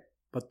second.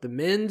 But the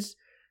men's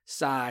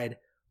side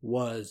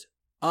was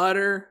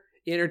utter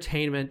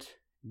entertainment,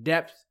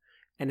 depth,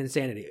 and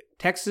insanity.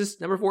 Texas,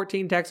 number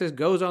 14, Texas,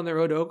 goes on the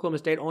road to Oklahoma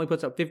State, only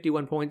puts up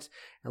 51 points,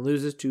 and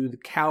loses to the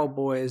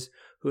Cowboys,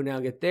 who now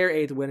get their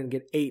 8th win and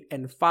get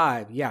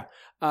 8-5. Yeah.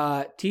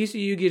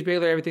 TCU gives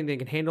Baylor everything they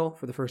can handle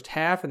for the first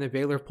half, and then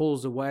Baylor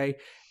pulls away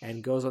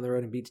and goes on the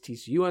road and beats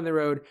TCU on the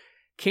road.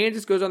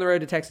 Kansas goes on the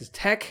road to Texas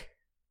Tech.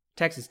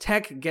 Texas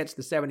Tech gets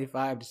the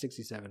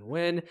 75-67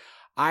 win.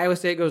 Iowa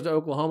State goes to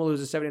Oklahoma,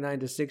 loses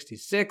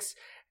 79-66.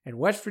 And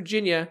West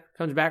Virginia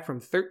comes back from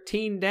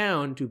 13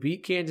 down to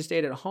beat Kansas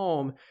State at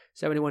home,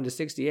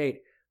 71-68.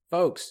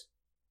 Folks,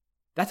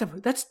 that's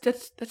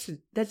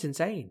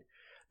insane.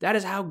 That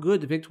is how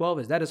good the Big 12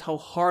 is. That is how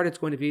hard it's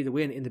going to be to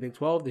win in the Big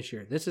 12 this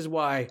year. This is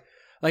why,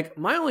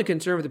 my only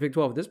concern with the Big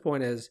 12 at this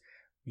point is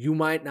you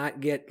might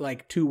not get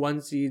 2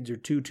 1 seeds or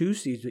 2 2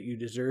 seeds that you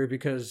deserve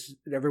because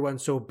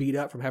everyone's so beat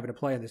up from having to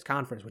play in this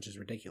conference, which is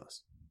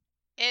ridiculous.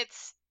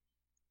 It's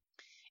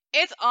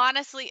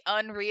honestly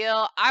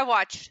unreal. I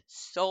watched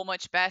so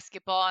much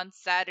basketball on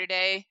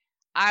Saturday.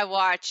 I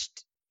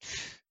watched,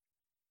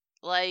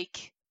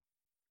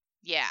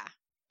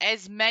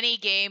 as many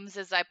games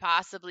as I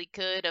possibly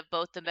could of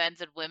both the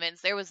men's and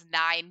women's. There was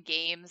 9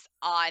 games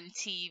on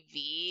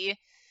TV.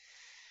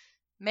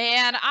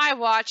 Man, I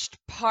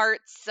watched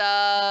parts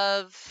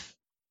of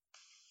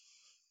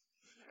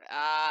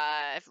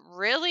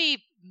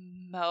really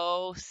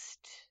most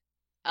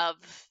of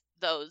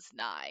those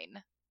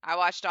 9. I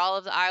watched all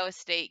of the Iowa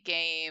State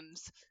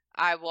games.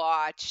 I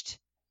watched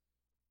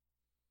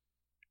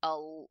a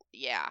lot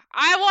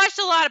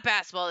of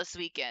basketball this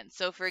weekend.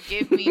 So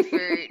forgive me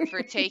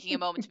for taking a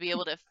moment to be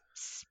able to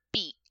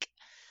speak.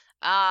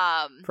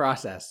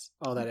 Process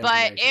all that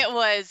but information. It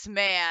was,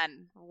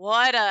 man,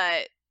 what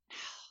a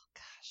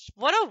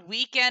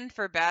weekend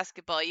for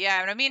basketball.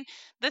 Yeah, I mean,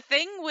 the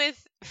thing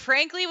with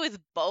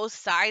both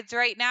sides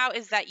right now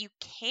is that you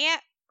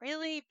can't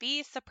really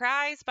be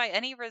surprised by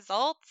any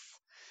results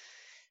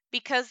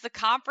because the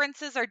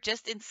conferences are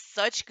just in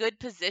such good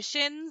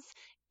positions,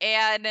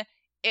 and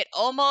it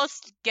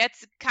almost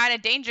gets kind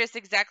of dangerous,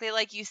 exactly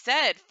like you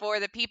said, for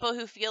the people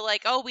who feel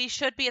like, oh, we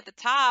should be at the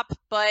top,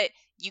 but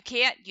you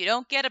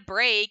don't get a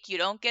break, you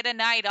don't get a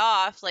night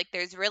off.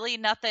 There's really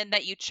nothing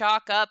that you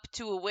chalk up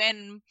to a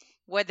win,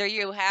 whether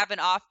you have an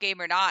off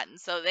game or not. And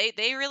so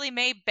they really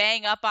may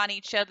bang up on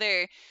each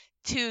other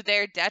to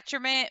their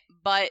detriment,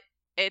 but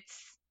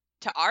it's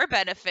to our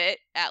benefit,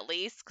 at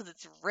least, because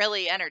it's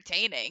really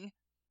entertaining.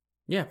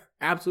 Yeah,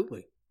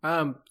 absolutely.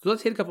 So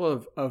let's hit a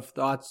couple of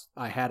thoughts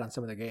I had on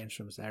some of the games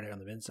from Saturday on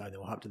the men's side, then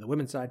we'll hop to the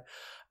women's side.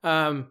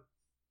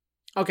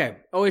 Okay,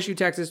 OSU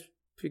Texas,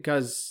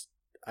 because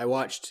I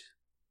watched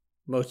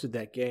most of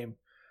that game.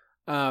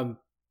 That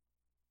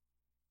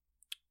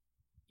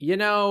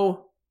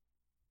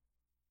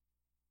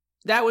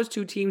was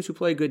 2 teams who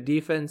play good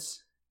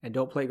defense and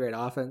don't play great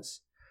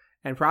offense.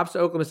 And props to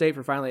Oklahoma State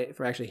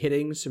for actually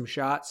hitting some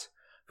shots.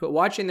 But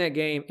watching that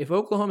game, if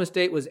Oklahoma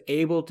State was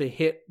able to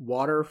hit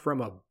water from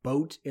a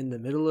boat in the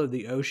middle of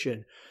the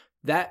ocean,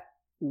 that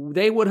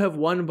they would have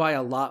won by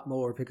a lot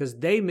more because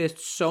they missed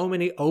so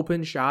many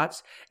open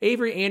shots.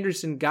 Avery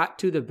Anderson got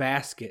to the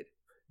basket,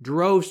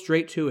 drove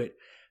straight to it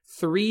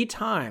 3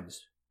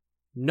 times,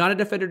 not a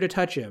defender to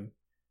touch him,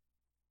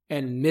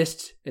 and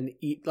missed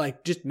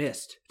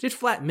just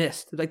flat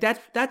missed.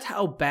 That's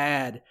how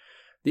bad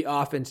the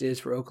offense is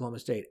for Oklahoma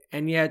State.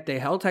 And yet they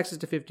held Texas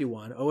to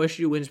 51.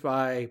 OSU wins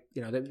by,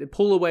 they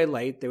pull away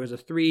late. There was a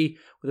 3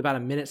 with about a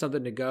minute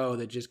something to go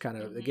that just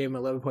they gave them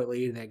an 11-point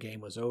lead and that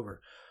game was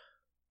over.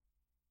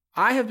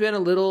 I have been a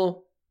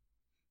little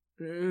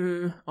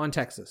on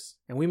Texas,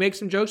 and we make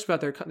some jokes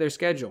about their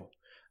schedule.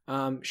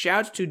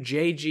 Shouts to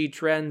JG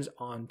Trends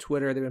on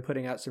Twitter. They've been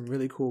putting out some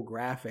really cool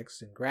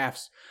graphics and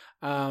graphs.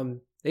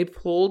 They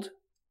pulled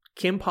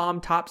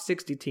KenPom top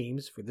 60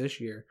 teams for this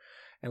year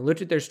and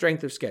looked at their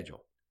strength of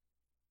schedule.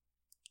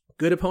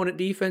 Good opponent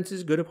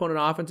defenses, good opponent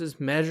offenses,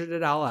 measured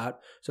it all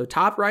out. So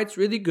top right's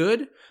really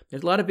good.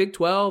 There's a lot of Big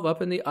 12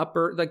 up in the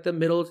upper, like the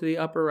middle to the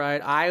upper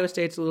right. Iowa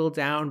State's a little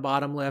down,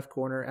 bottom left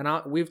corner.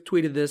 And we've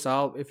tweeted this.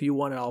 If you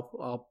want it,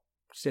 I'll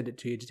send it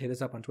to you. Just hit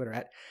us up on Twitter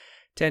at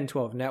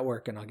 1012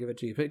 Network, and I'll give it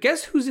to you. But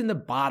guess who's in the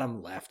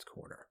bottom left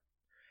corner?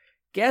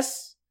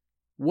 Guess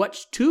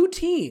what two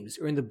teams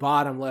are in the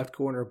bottom left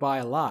corner by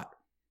a lot?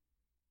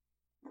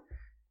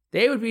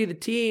 They would be the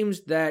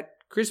teams that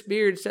Chris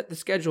Beard set the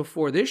schedule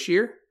for this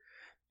year.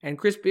 And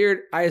Chris Beard,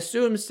 I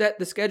assume, set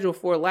the schedule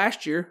for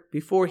last year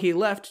before he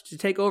left to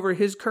take over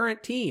his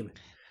current team.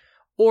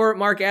 Or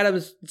Mark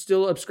Adams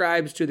still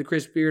subscribes to the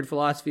Chris Beard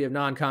philosophy of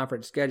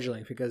non-conference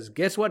scheduling, because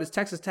guess what? It's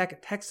Texas Tech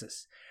and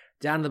Texas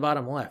down in the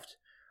bottom left.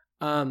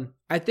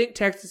 I think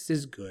Texas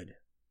is good,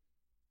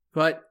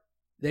 but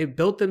they've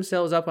built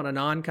themselves up on a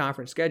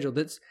non-conference schedule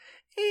that's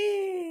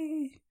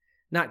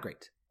not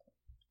great.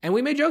 And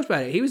we made jokes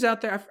about it. He was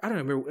out there, I don't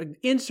remember,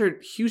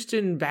 insert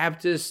Houston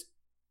Baptist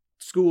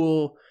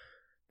School,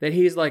 that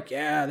he's like,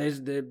 yeah,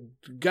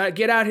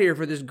 get out here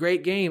for this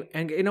great game.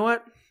 And you know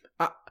what?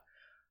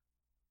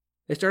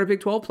 They started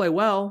Big 12 play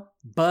well,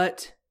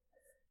 but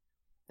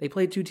they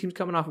played two teams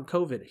coming off of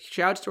COVID.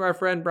 Shouts to our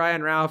friend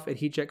Brian Ralph at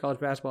Heat Check College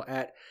Basketball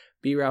at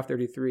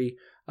BRalph33.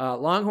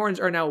 Longhorns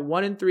are now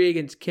 1-3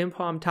 against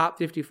KenPom top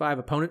 55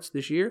 opponents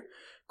this year.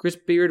 Chris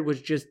Beard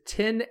was just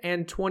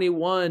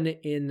 10-21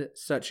 in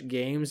such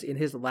games in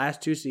his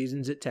last two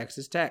seasons at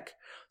Texas Tech.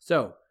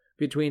 So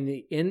between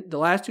the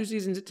last two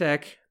seasons at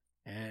Tech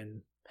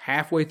and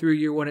halfway through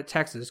year one at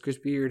Texas, Chris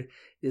Beard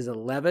is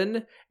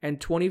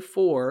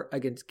 11-24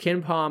 against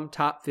KenPom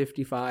top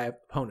 55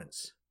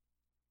 opponents.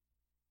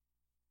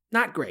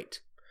 Not great.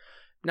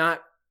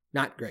 Not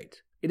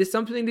great. It is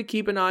something to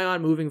keep an eye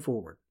on moving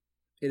forward.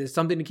 It is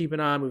something to keep an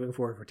eye on moving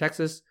forward for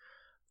Texas.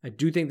 I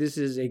do think this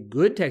is a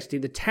good Texas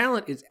team. The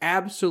talent is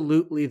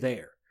absolutely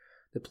there.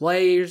 The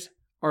players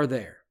are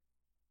there.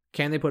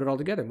 Can they put it all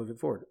together moving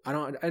forward?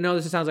 I know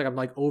this sounds like I'm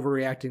like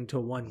overreacting to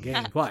one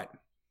game, but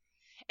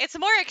it's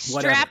more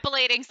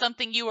extrapolating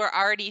something you were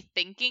already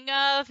thinking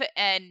of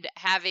and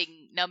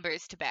having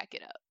numbers to back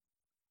it up.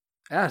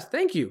 Yes,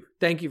 thank you.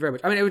 Thank you very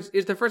much. I mean,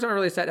 it's the first time I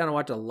really sat down and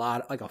watched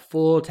a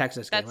full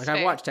Texas game. That's like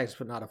I've watched Texas,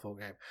 but not a full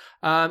game.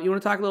 You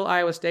want to talk a little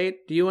Iowa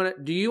State? Do you want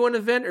to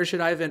vent, or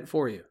should I vent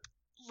for you?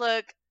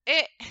 Look,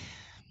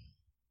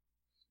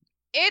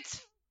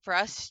 it's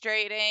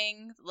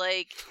frustrating.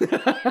 Like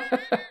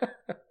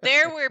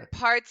there were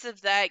parts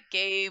of that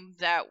game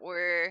that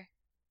were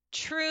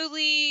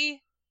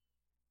truly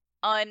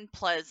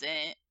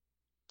unpleasant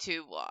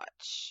to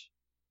watch.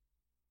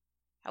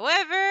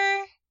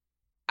 However,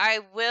 I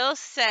will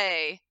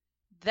say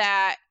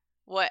that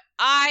what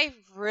I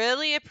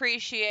really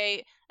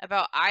appreciate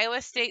about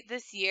Iowa State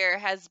this year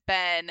has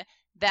been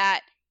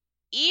that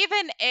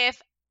even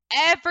if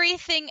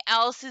everything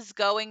else is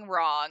going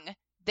wrong,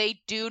 they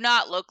do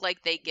not look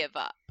like they give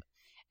up.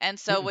 And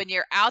so when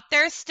you're out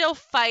there still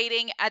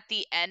fighting at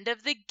the end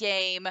of the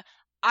game,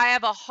 I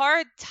have a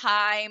hard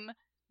time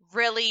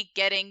really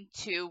getting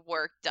too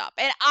worked up.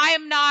 And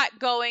I'm not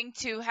going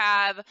to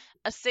have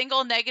a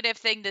single negative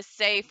thing to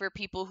say for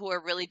people who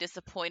are really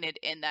disappointed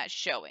in that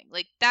showing.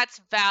 Like,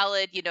 that's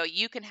valid. You know,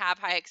 you can have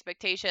high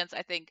expectations.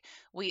 I think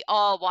we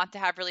all want to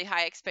have really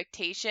high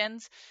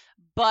expectations.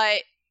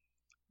 But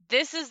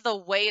this is the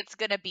way it's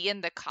going to be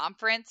in the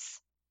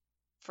conference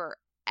for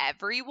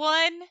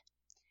everyone.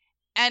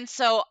 And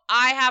so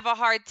I have a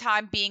hard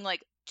time being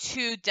like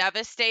too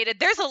devastated.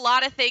 There's a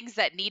lot of things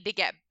that need to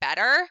get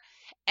better.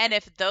 And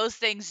if those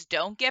things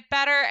don't get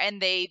better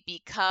and they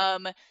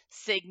become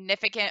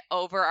significant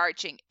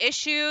overarching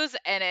issues,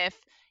 and if,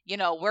 you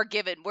know,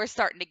 we're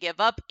starting to give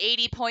up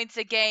 80 points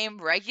a game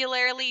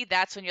regularly,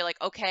 that's when you're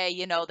like, okay,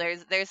 you know,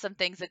 there's some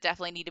things that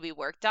definitely need to be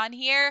worked on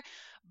here.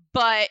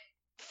 But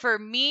for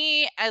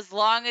me, as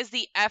long as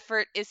the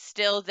effort is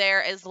still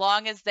there, as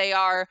long as they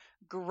are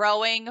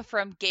growing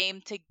from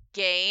game to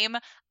game,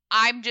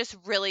 I'm just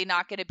really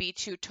not going to be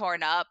too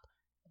torn up.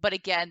 But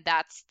again,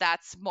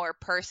 that's more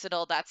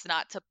personal. That's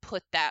not to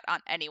put that on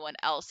anyone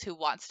else who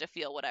wants to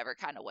feel whatever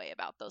kind of way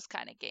about those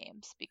kind of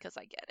games, because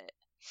I get it.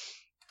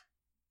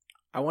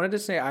 I wanted to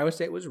say Iowa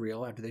State was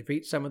real after they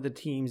beat some of the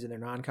teams in their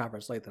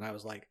non-conference slate that I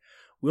was like,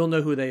 we'll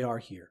know who they are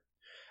here.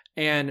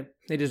 And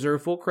they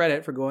deserve full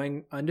credit for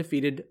going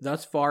undefeated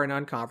thus far in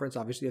non-conference.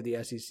 Obviously, you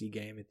have the SEC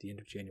game at the end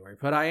of January.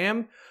 But I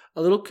am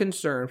a little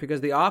concerned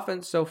because the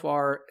offense so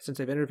far, since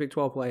they've entered Big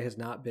 12 play, has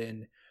not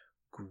been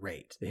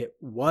great. They hit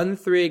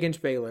 1-3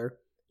 against Baylor.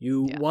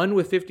 You won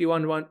with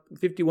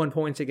 51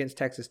 points against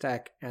Texas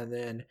Tech, and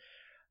then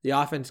the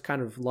offense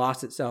kind of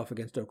lost itself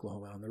against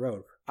Oklahoma on the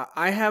road.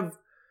 I have,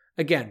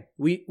 again,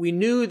 we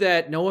knew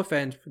that, no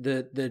offense,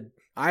 the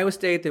Iowa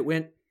State that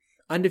went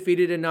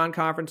undefeated in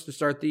non-conference to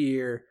start the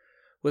year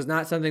was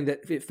not something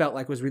that it felt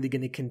like was really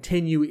going to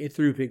continue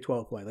through Big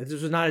 12 play. Like,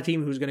 this was not a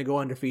team who was going to go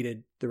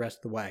undefeated the rest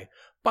of the way.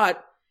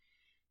 But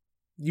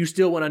you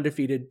still went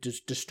undefeated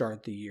just to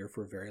start the year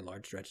for a very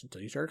large stretch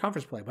until you started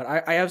conference play. But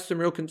I have some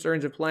real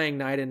concerns of playing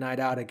night in, night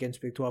out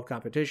against Big 12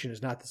 competition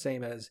is not the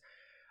same as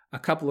a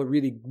couple of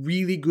really,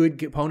 really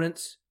good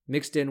opponents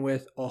mixed in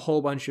with a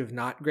whole bunch of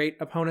not great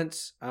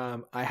opponents.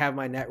 I have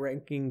my net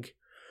ranking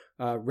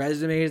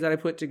resumes that I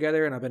put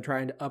together, and I've been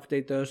trying to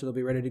update those so they'll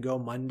be ready to go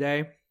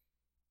Monday.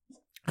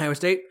 Iowa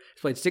State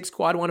has played 6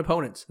 quad 1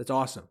 opponents. That's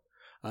awesome.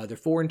 They're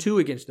 4-2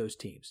 against those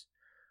teams.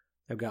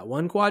 They've got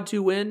 1 quad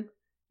 2 win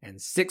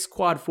and 6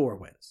 quad 4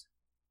 wins.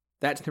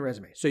 That's the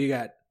resume. So you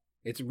got,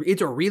 it's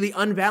a really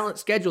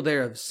unbalanced schedule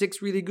there of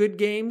 6 really good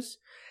games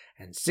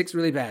and 6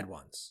 really bad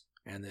ones.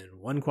 And then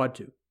 1 quad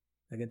 2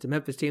 against a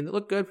Memphis team that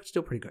looked good, but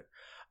still pretty good.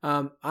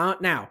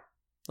 Now,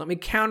 let me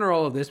counter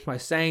all of this by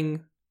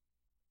saying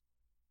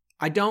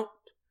I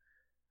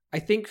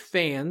think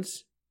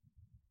fans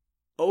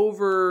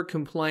over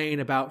complain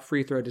about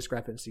free throw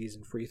discrepancies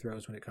and free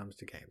throws when it comes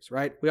to games,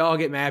 right? We all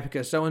get mad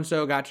because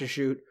so-and-so got to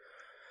shoot.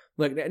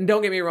 Look, and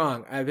don't get me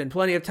wrong. I've been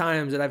plenty of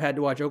times that I've had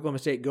to watch Oklahoma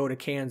State go to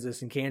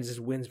Kansas and Kansas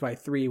wins by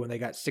 3 when they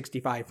got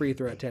 65 free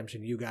throw attempts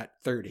and you got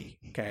 30,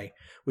 okay?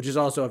 Which is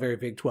also a very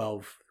Big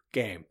 12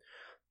 game,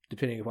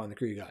 depending upon the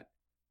crew you got.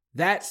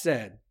 That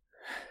said,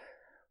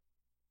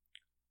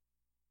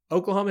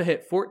 Oklahoma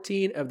hit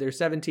 14 of their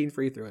 17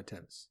 free throw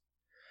attempts.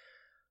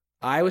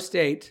 Iowa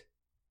State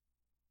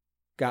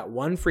got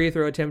 1 free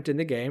throw attempt in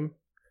the game.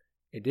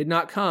 It did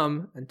not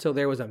come until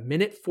there was a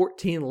minute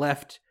 14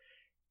 left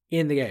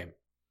in the game.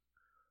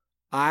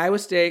 Iowa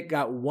State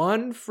got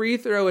 1 free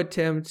throw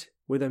attempt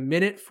with a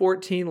minute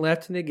 14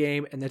 left in the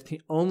game, and that's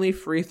the only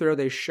free throw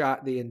they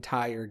shot the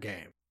entire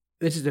game.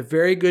 This is a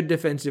very good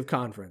defensive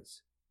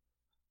conference.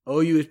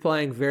 OU is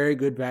playing very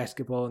good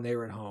basketball, and they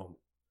were at home.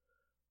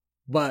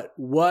 But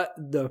what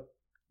the...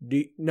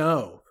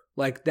 No.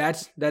 Like,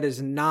 that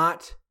is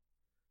not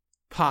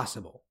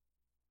possible.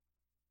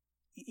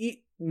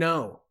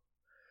 No.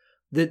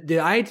 The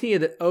idea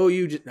that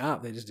OU just... No,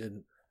 they just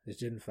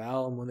didn't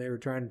foul them when they were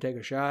trying to take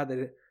a shot.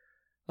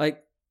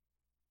 Like,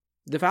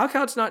 the foul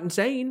count's not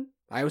insane.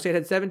 Iowa State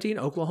had 17.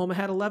 Oklahoma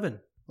had 11.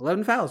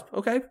 11 fouls.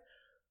 Okay.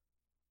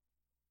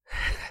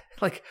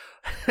 Like,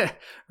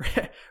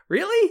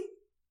 really?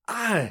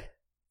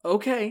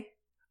 Okay.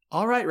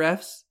 All right,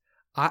 refs.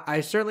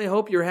 I certainly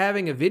hope you're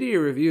having a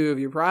video review of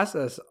your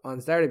process on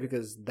Saturday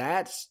because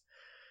that's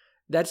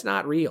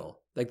not real.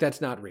 Like, that's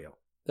not real.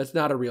 That's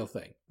not a real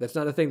thing. That's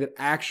not a thing that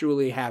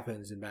actually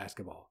happens in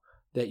basketball.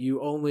 That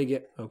you only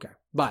get... Okay.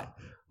 But,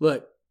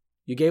 look,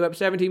 you gave up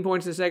 17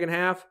 points in the second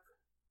half.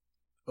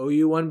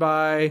 OU won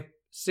by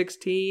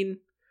 16.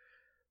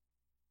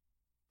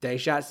 They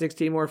shot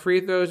 16 more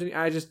free throws. And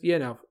I just,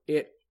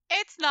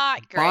 it's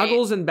not great.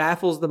 Boggles and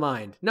baffles the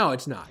mind. No,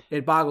 it's not.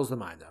 It boggles the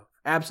mind, though.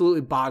 Absolutely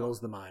boggles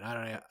the mind.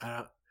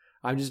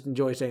 I just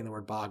enjoy saying the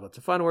word boggle. It's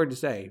a fun word to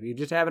say. If you're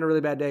just having a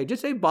really bad day,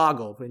 just say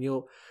boggle, and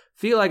you'll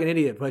feel like an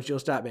idiot, but you'll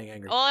stop being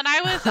angry. Well, and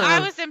I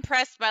was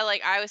impressed by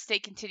Iowa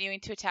State continuing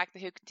to attack the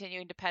hoop,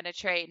 continuing to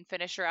penetrate and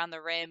finish around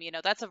the rim.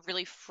 That's a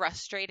really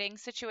frustrating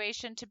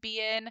situation to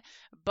be in,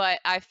 but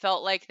I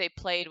felt like they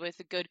played with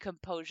a good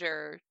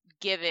composure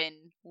given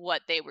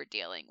what they were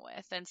dealing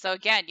with. And so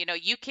again,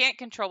 you can't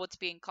control what's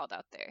being called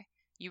out there.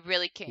 You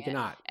really can't. You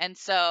cannot. And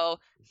so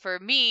for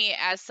me,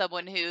 as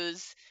someone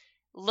who's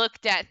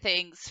looked at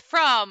things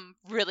from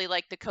really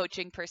the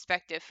coaching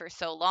perspective for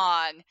so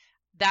long,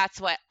 that's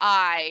what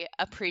I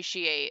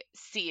appreciate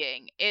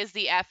seeing is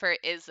the effort,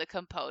 is the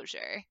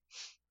composure.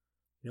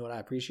 You know what I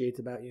appreciate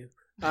about you?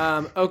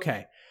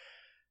 Okay.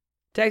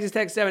 Texas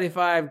Tech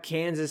 75,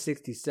 Kansas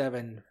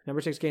 67.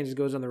 Number 6 Kansas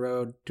goes on the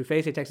road to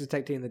face a Texas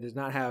Tech team that does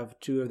not have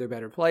 2 of their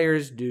better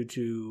players due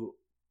to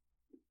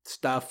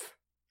stuff.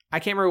 I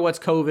can't remember what's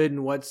COVID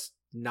and what's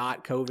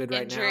not COVID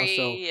right Injury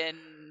now. So and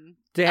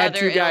they had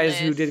 2 guys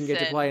who illness didn't get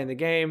to play in the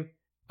game.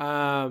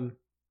 I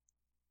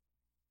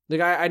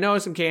know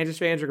some Kansas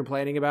fans are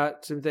complaining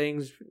about some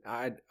things.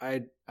 I'd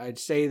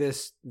say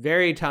this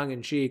very tongue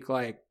in cheek,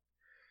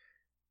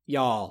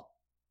 y'all,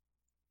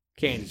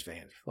 Kansas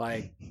fans,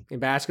 in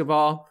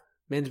basketball,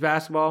 men's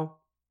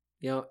basketball,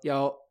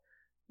 y'all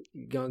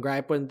gonna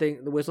gripe when the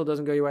whistle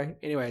doesn't go your way.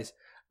 Anyways,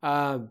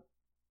 that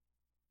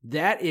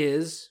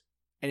is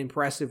an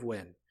impressive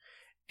win,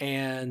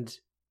 and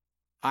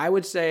I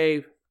would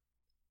say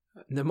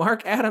the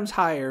Mark Adams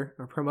hire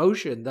or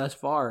promotion thus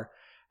far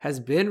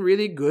has been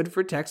really good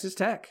for Texas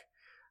Tech.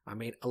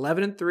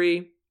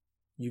 11-3.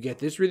 You get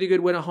this really good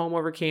win at home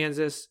over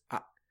Kansas.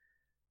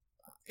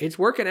 It's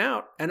working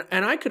out. And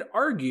I could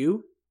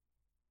argue,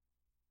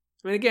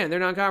 again, their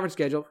non-conference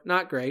schedule,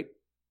 not great.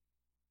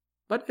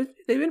 But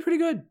they've been pretty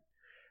good.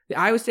 The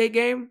Iowa State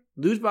game,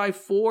 lose by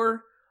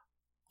 4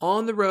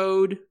 on the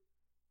road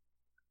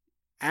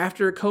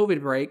after a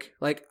COVID break.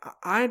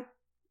 I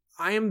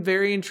am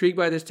very intrigued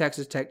by this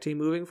Texas Tech team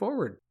moving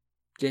forward.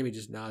 Jamie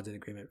just nods in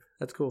agreement.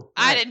 That's cool.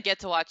 I didn't get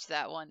to watch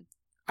that one.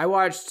 I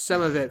watched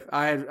some of it.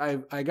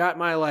 I got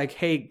my like,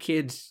 hey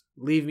kids,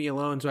 leave me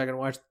alone so I can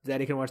watch.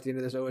 Daddy can watch the end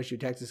of this OSU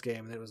Texas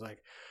game, and it was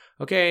like,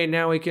 okay,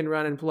 now we can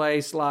run and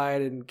play,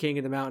 slide, and King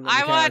of the Mountain. On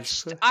the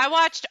couch. I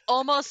watched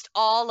almost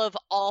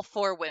all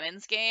 4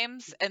 women's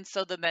games, and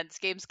so the men's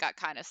games got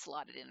kind of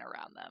slotted in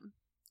around them.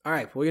 All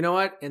right. Well, you know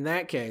what? In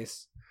that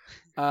case,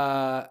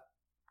 go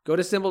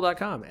to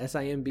Simbull.com,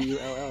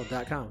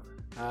 SIMBULL.com,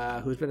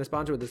 who's been a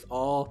sponsor with this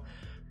all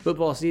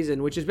football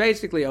season, which is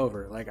basically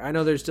over. Like, I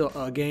know there's still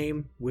a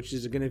game, which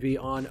is going to be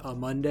on a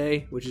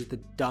Monday, which is the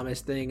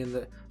dumbest thing in the...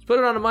 Let's put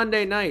it on a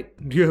Monday night.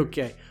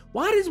 Okay.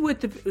 What is with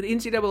the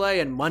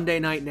NCAA and Monday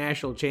night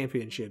national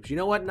championships? You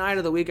know what night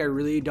of the week I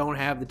really don't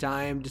have the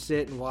time to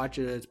sit and watch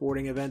a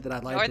sporting event that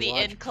I'd like to watch? Or the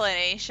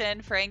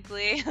inclination,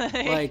 frankly.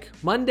 Like,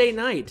 Monday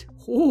night.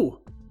 Ooh.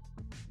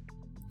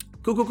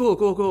 Cool.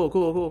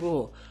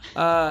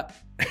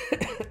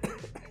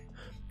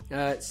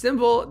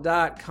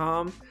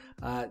 Simbull.com.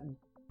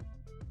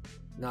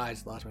 No, I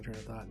just lost my train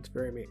of thought. It's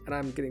very me. And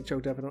I'm getting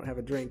choked up. I don't have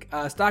a drink.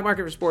 Stock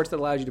market for sports that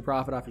allows you to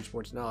profit off your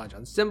sports knowledge.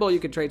 On Simbull, you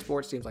can trade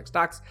sports teams like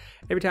stocks.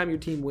 Every time your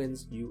team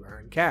wins, you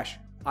earn cash.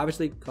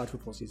 Obviously, college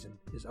football season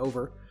is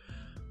over.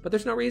 But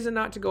there's no reason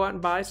not to go out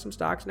and buy some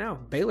stocks now.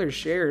 Baylor's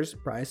shares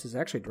price is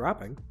actually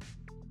dropping.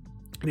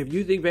 And if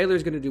you think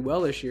Baylor's going to do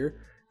well this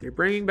year, they're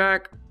bringing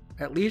back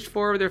at least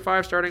 4 of their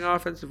 5 starting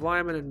offensive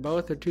linemen and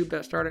both their 2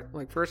 best starting,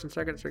 like first and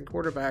second string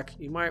quarterback.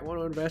 You might want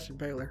to invest in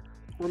Baylor.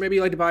 Or maybe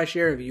you'd like to buy a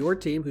share of your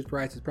team, whose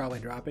price is probably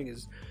dropping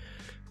as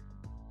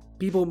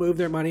people move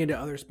their money into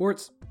other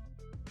sports.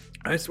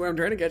 I swear I'm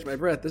trying to catch my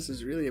breath. This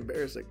is really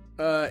embarrassing.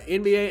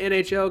 NBA,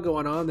 NHL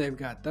going on. They've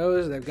got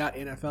those. They've got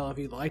NFL if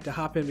you'd like to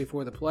hop in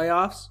before the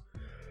playoffs.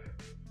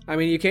 I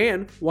mean, you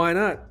can. Why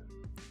not?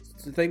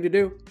 It's the thing to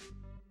do.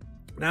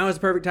 Now is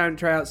the perfect time to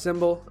try out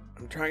Simbull.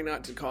 I'm trying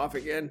not to cough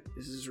again.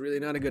 This is really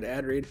not a good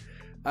ad read.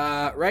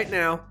 Right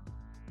now,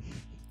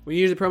 when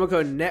you use the promo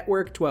code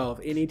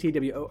NETWORK12,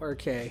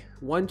 NETWORK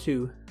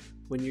 12,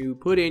 when you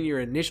put in your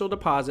initial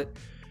deposit,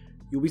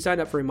 you'll be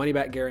signed up for a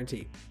money-back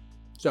guarantee.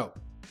 So,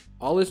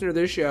 all listeners to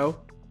this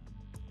show,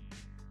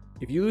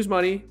 if you lose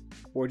money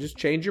or just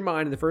change your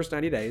mind in the first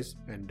 90 days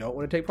and don't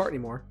want to take part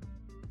anymore,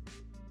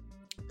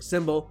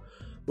 Simbull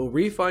will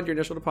refund your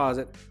initial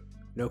deposit,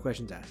 no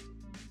questions asked.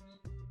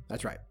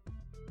 That's right.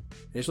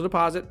 Initial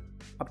deposit,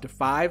 up to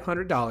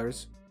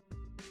 $500,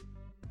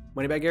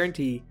 money-back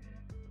guarantee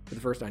for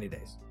the first 90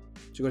 days.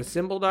 So go to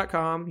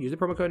Simbull.com, use the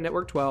promo code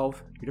NETWORK12,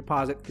 your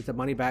deposit gets a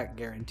money-back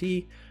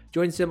guarantee.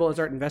 Join Simbull and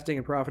start investing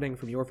and profiting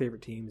from your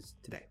favorite teams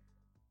today.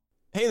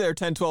 Hey there,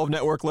 1012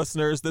 Network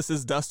listeners. This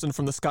is Dustin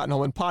from the Scott and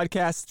Holman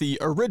Podcast, the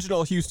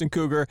original Houston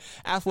Cougar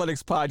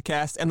athletics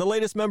podcast, and the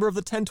latest member of the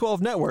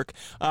 1012 Network.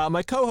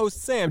 My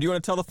co-host, Sam, do you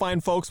want to tell the fine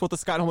folks what the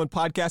Scott and Holman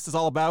Podcast is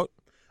all about?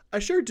 I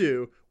sure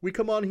do. We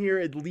come on here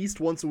at least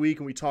once a week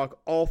and we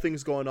talk all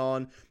things going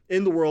on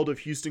in the world of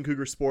Houston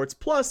Cougar sports.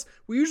 Plus,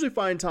 we usually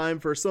find time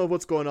for some of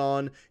what's going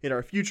on in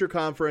our future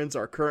conference,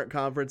 our current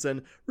conference,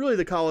 and really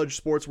the college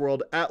sports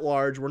world at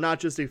large. We're not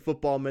just a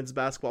football, men's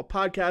basketball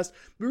podcast.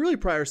 We really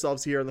pride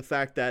ourselves here on the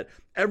fact that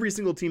every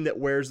single team that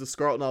wears the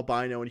Scarlet and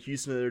Albino in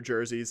Houston in their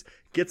jerseys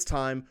gets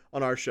time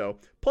on our show.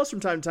 Plus,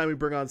 from time to time, we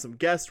bring on some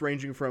guests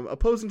ranging from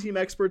opposing team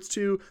experts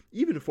to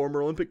even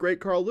former Olympic great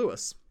Carl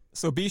Lewis.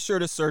 So be sure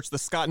to search the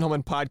Scott and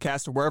Holman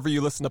Podcast wherever you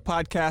listen to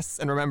podcasts.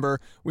 And remember,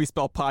 we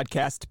spell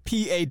podcast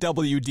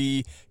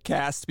P-A-W-D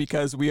cast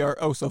because we are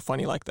oh so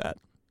funny like that.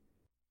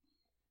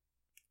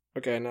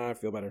 Okay, now I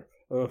feel better.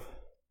 Ugh.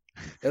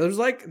 There was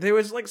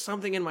like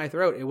something in my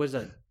throat. It was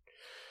a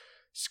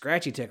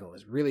scratchy tickle. It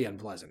was really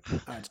unpleasant.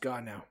 It's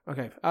gone now.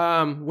 Okay.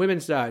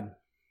 Women's side.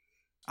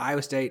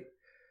 Iowa State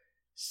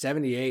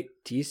 78,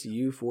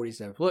 TCU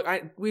 47. Look,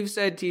 we've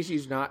said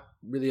TCU's not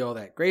really all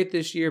that great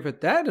this year,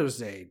 but that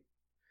was a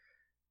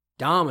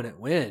dominant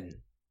win.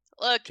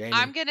 Look, Jamie.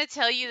 I'm going to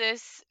tell you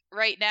this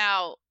right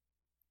now.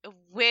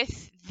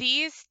 With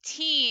these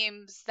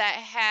teams that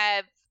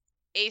have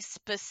a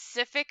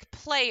specific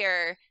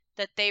player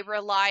that they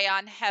rely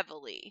on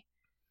heavily,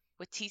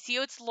 with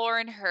TCU, it's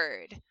Lauren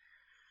Hurd.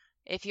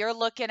 If you're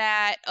looking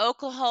at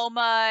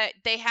Oklahoma,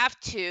 they have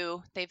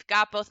 2. They've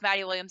got both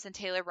Maddie Williams and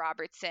Taylor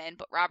Robertson,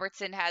 but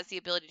Robertson has the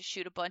ability to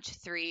shoot a bunch of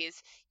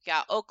threes. You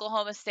got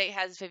Oklahoma State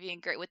has Vivian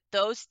Gray. With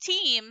those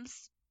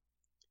teams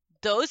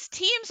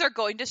are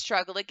going to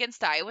struggle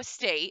against Iowa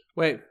State.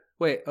 Wait.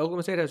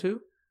 Oklahoma State has who?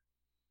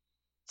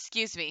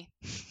 Excuse me.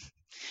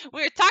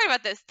 We were talking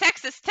about this.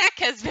 Texas Tech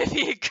has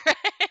Vivian Gray.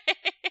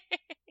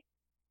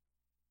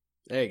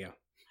 There you go.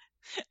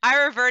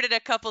 I reverted a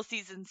couple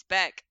seasons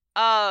back.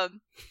 I'm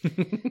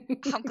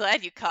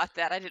glad you caught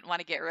that. I didn't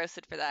want to get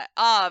roasted for that.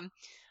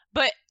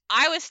 But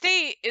Iowa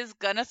State is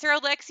going to throw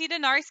Lexi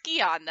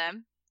Donarski on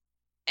them.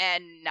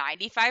 And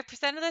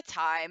 95% of the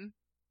time,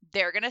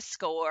 they're going to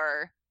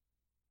score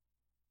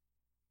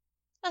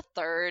a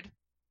third,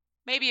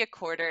 maybe a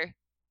quarter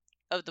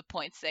of the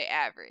points they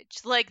average.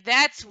 Like,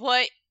 that's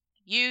what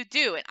you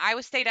do. And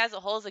Iowa State as a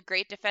whole is a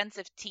great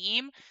defensive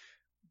team,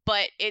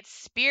 but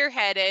it's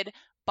spearheaded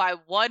by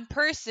one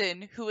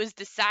person who has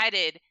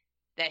decided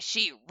that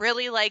she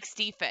really likes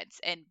defense,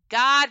 and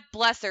God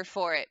bless her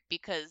for it,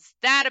 because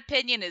that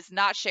opinion is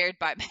not shared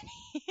by many.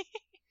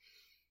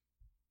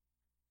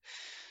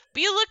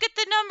 But you look at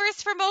the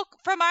numbers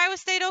from Iowa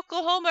State,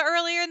 Oklahoma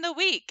earlier in the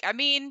week. I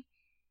mean,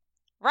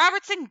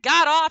 Robertson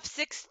got off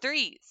 6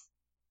 threes.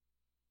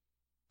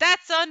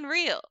 That's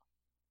unreal.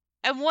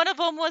 And one of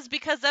them was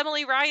because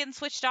Emily Ryan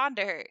switched on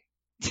to her.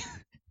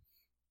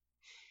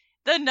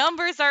 The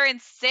numbers are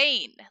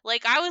insane.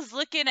 Like, I was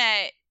looking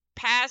at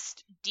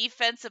past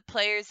defensive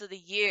players of the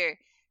year,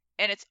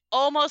 and it's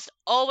almost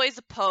always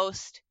a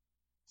post,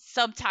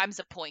 sometimes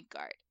a point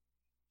guard.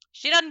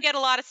 She doesn't get a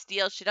lot of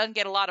steals. She doesn't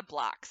get a lot of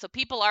blocks. So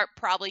people aren't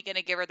probably going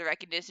to give her the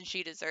recognition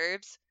she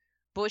deserves.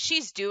 But what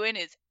she's doing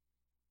is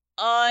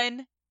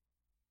unreal.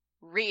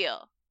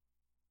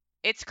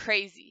 It's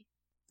crazy.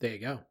 There you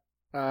go.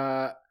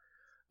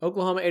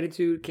 Oklahoma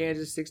 82,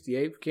 Kansas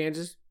 68.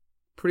 Kansas,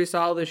 pretty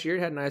solid this year.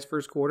 It had a nice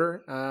first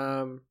quarter.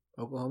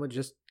 Oklahoma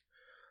just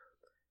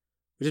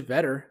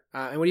better.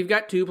 And when you've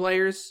got two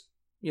players,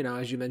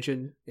 as you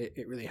mentioned,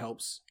 it really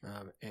helps.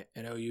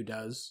 And OU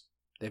does.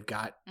 They've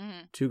got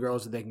two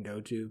girls that they can go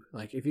to.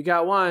 Like, if you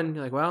got one,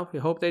 you're like, well, we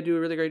hope they do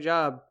a really great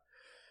job.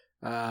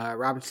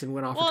 Robertson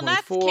went off for 24. And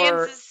that's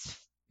Kansas.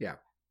 Yeah.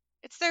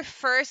 It's their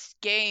first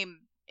game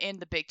in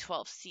the Big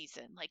 12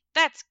 season. Like,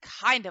 that's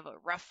kind of a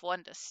rough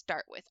one to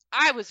start with.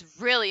 I was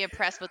really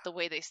impressed with the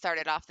way they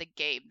started off the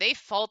game. They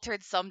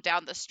faltered some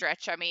down the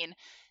stretch. I mean,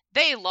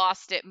 they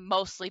lost it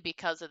mostly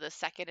because of the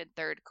second and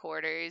third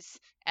quarters,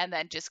 and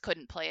then just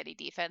couldn't play any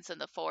defense in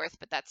the fourth,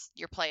 but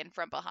you're playing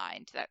from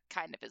behind. That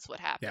kind of is what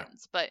happens.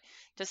 Yeah. But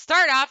to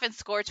start off and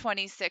score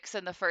 26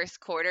 in the first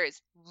quarter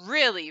is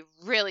really,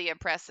 really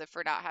impressive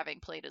for not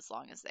having played as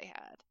long as they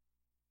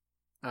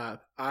had.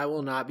 I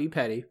will not be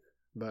petty,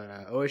 but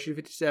OSU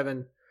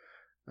 57,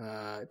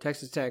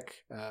 Texas Tech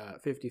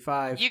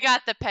 55. You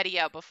got the petty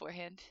out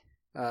beforehand.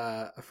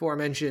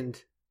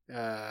 Aforementioned,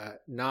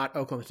 not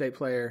Oklahoma State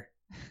player.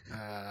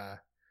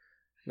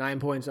 9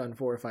 points on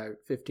 4 of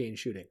 15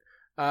 shooting.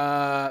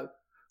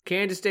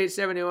 Kansas State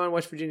 71,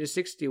 West Virginia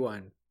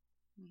 61.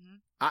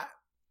 Mm-hmm.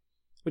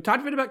 We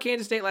talked a bit about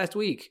Kansas State last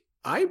week.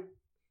 I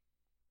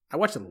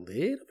watched a little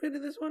bit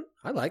of this one.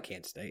 I like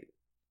Kansas State.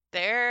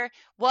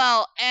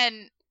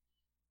 And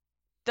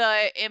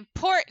the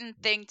important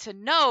thing to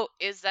note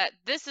is that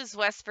this is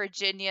West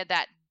Virginia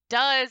that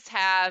does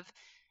have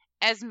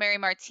Esmery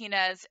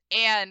Martinez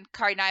and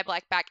Kari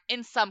Niblack back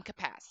in some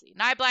capacity.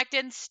 Niblack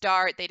didn't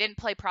start. They didn't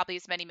play probably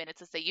as many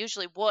minutes as they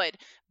usually would.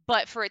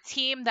 But for a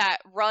team that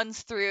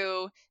runs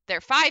through their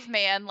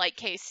 5-man like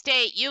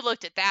K-State, you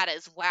looked at that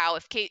as, wow,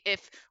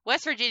 if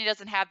West Virginia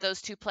doesn't have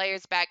those two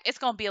players back, it's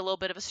going to be a little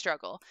bit of a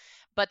struggle.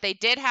 But they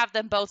did have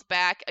them both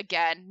back.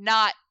 Again,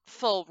 not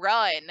full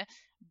run,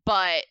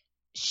 but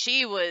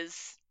she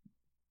was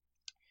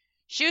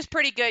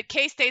pretty good.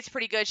 K-State's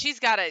pretty good.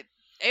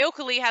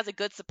 Ayoka Lee has a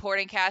good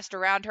supporting cast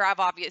around her.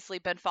 I've obviously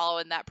been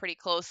following that pretty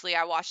closely.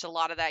 I watched a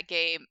lot of that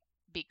game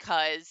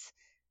because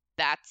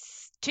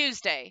that's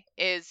Tuesday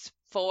is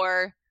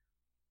for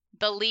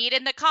the lead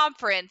in the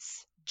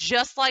conference,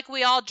 just like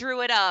we all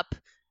drew it up,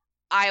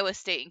 Iowa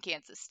State and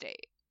Kansas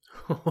State.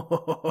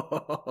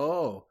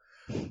 Ooh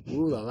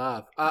la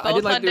la.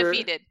 Both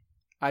undefeated.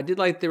 I did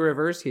like the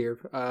reverse here.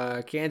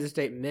 Kansas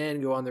State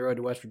men go on the road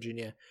to West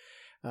Virginia.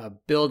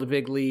 Build a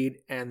big lead,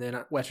 and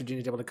then West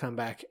Virginia's able to come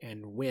back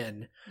and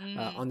win.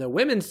 On the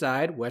women's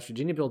side, West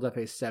Virginia built up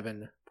a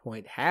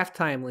 7-point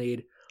halftime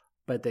lead,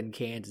 but then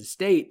Kansas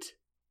State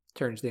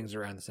turns things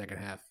around the second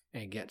half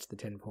and gets the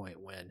 10-point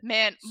win.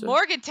 Man,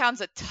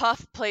 Morgantown's a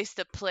tough place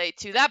to play,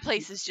 too. That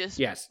place is just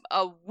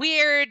a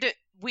weird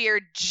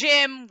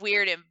gym,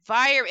 weird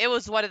environment. It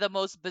was one of the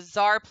most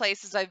bizarre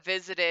places I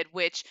visited,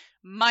 which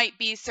might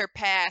be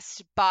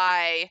surpassed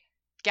by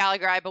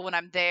Gallagher-Iba when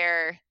I'm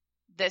there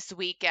this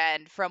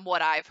weekend, from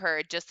what I've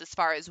heard, just as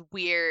far as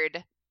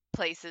weird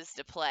places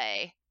to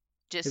play.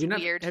 Just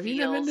weird feels, have you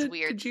never been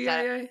weird to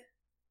GIA?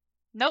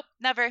 Nope,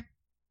 never.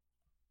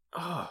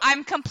 Oh.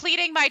 I'm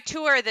completing my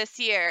tour this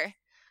year.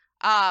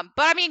 But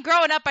I mean,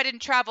 growing up, I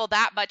didn't travel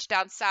that much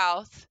down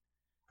south.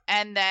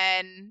 And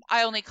then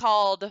I only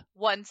called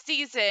one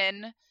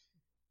season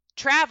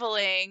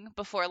traveling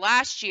before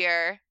last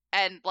year.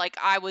 And like,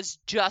 I was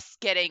just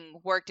getting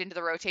worked into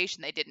the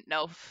rotation. They didn't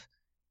know if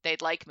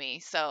they'd like me.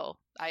 So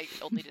I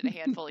only did a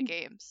handful of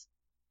games.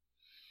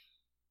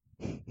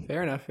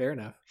 Fair enough.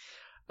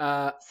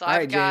 So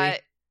I've got, Jamie,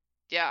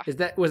 yeah.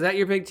 Was that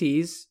your big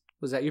tease?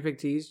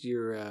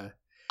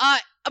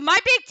 My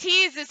big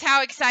tease is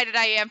how excited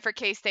I am for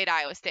K-State,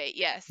 Iowa State.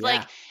 Yes. Yeah.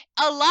 Like,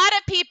 a lot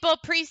of people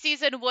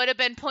preseason would have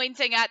been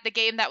pointing at the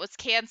game that was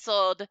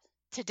canceled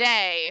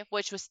today,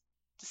 which was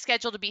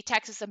scheduled to be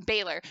Texas and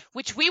Baylor,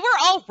 which we were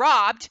all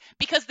robbed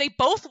because they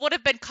both would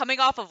have been coming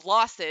off of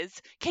losses.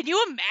 Can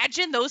you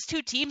imagine those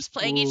two teams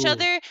playing each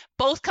other,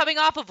 both coming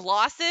off of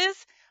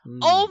losses?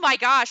 Oh my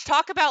gosh,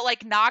 talk about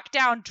like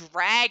knockdown,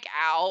 drag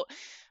out.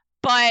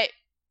 But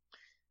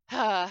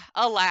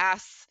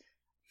alas,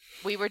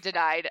 we were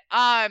denied.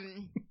 I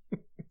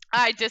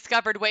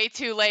discovered way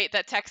too late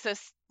that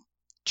Texas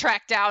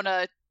tracked down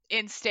a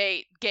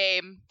in-state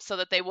game so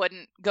that they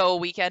wouldn't go a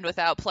weekend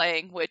without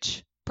playing,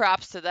 which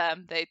props to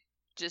them. They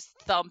just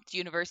thumped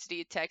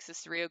University of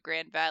Texas Rio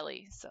Grande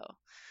Valley, so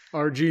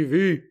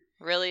RGV.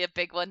 really a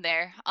big one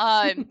there.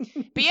 But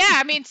yeah,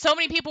 I mean, so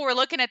many people were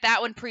looking at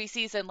that one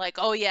preseason like,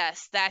 oh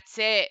yes, that's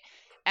it.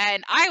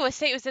 And Iowa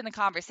State was in the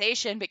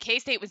conversation, but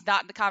K-State was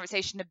not in the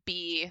conversation to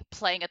be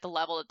playing at the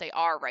level that they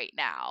are right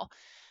now.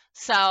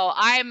 So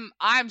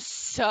I'm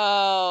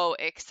so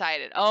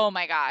excited. Oh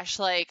my gosh.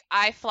 Like,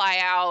 I fly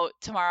out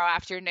tomorrow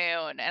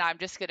afternoon and I'm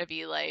just going to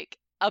be like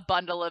a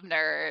bundle of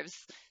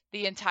nerves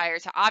the entire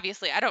time.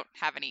 Obviously, I don't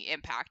have any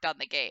impact on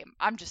the game.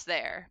 I'm just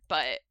there,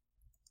 but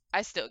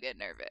I still get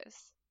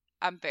nervous.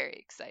 I'm very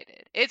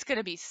excited. It's going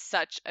to be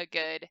such a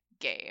good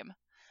game.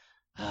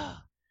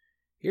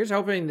 Here's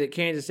hoping that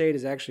Kansas State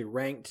is actually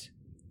ranked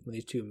when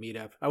these two meet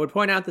up. I would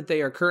point out that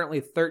they are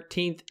currently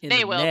 13th in the net.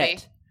 They will be.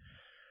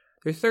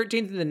 They're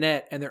 13th in the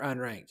net, and they're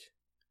unranked.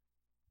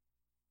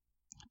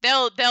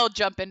 They'll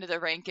jump into the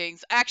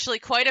rankings. Actually,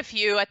 quite a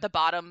few at the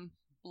bottom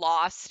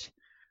lost,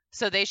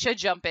 so they should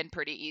jump in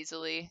pretty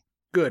easily.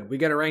 Good. We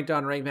got a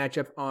ranked-on-ranked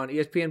matchup on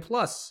ESPN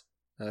Plus.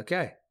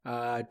 Okay.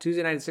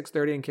 Tuesday night at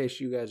 6:30, in case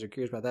you guys are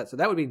curious about that. So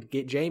that would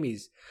be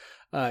Jamie's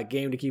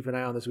game to keep an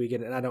eye on this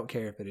weekend, and I don't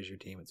care if it is your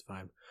team. It's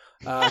fine.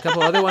 A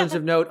couple other ones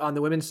of note on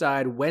the women's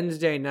side.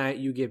 Wednesday night,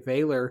 you get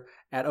Baylor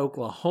at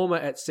Oklahoma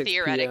at 6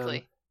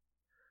 p.m.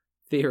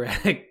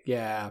 Theoretic,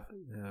 yeah.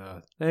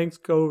 Thanks,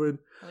 COVID.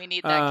 We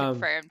need that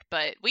confirmed,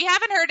 but we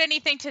haven't heard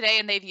anything today,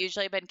 and they've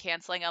usually been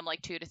canceling them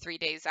like 2 to 3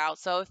 days out.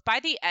 So if by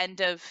the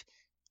end of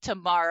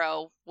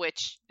tomorrow,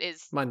 which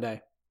is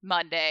Monday,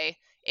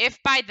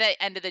 if by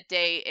the end of the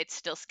day it's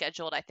still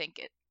scheduled, I think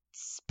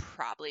it's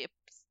probably a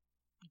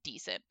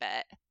decent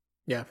bet.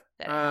 Yeah.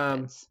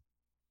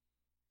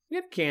 We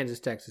have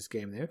Kansas-Texas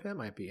game there. That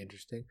might be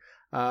interesting.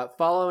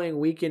 Following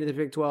weekend of the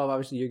Big 12,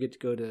 obviously you get to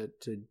go to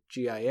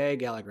GIA,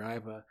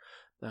 Gallagher-Iva.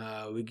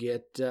 We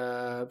get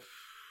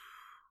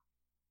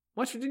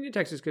West Virginia,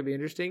 Texas could be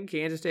interesting.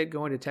 Kansas State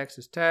going to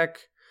Texas Tech.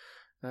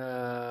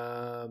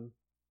 What's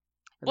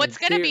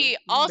going to be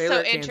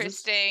also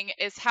interesting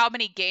is how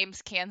many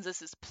games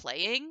Kansas is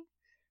playing,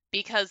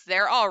 because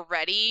they're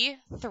already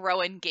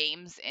throwing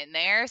games in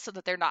there so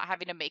that they're not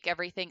having to make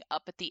everything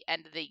up at the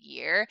end of the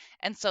year.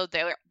 And so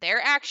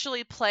they're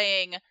actually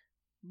playing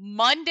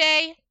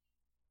Monday,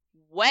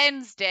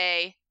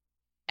 Wednesday,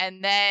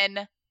 and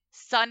then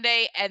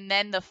Sunday, and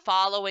then the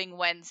following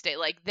Wednesday.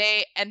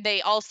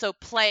 They also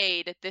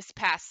played this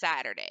past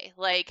Saturday.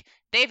 Like,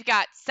 they've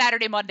got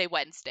Saturday, Monday,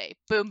 Wednesday.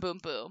 Boom, boom,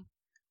 boom.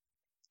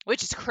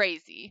 Which is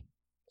crazy.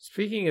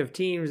 Speaking of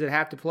teams that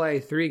have to play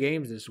 3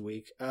 games this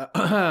week,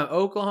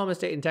 Oklahoma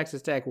State and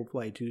Texas Tech will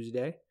play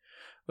Tuesday.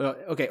 Well,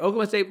 okay,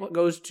 Oklahoma State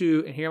goes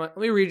to, and here, let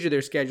me read you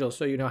their schedule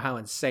so you know how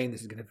insane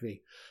this is going to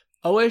be.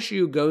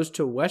 OSU goes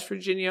to West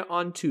Virginia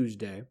on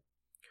Tuesday,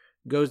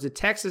 goes to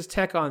Texas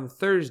Tech on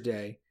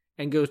Thursday,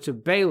 and goes to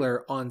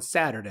Baylor on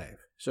Saturday.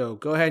 So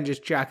go ahead and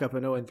just chalk up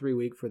an 0-3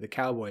 week for the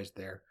Cowboys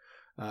there.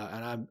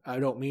 And I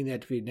don't mean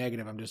that to be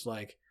negative. I'm just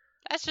like,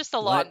 that's just a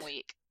long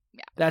week.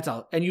 Yeah. That's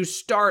all. And you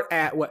start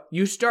at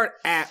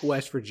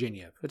West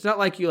Virginia. It's not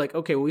like you like,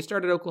 okay, well, we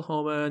start at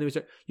Oklahoma and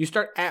you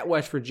start at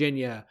West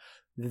Virginia,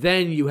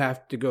 then you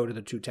have to go to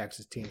the 2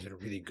 Texas teams that are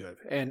really good.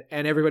 And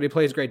everybody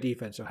plays great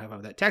defense, so have fun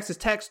with that. Texas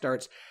Tech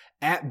starts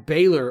at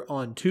Baylor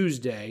on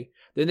Tuesday.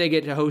 Then they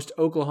get to host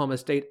Oklahoma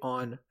State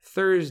on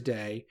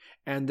Thursday,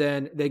 and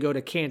then they go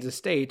to Kansas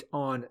State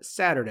on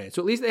Saturday.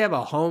 So at least they have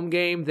a home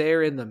game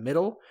there in the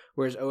middle,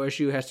 whereas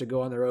OSU has to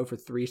go on the road for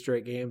 3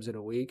 straight games in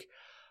a week.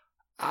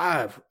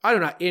 I do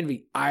not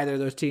envy either of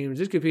those teams.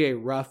 This could be a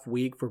rough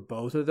week for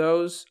both of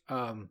those,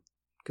 because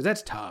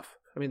that's tough.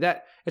 I mean,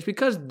 it's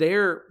because they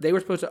were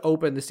supposed to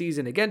open the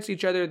season against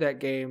each other. That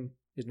game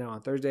is now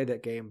on Thursday.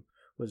 That game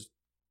was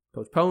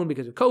postponed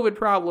because of COVID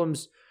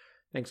problems.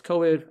 Thanks,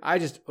 COVID. I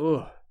just,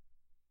 I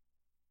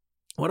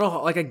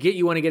get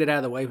you want to get it out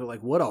of the way,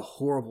 but what a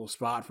horrible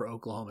spot for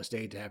Oklahoma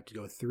State to have to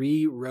go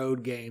 3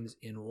 road games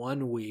in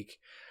 1 week,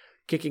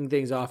 kicking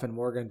things off in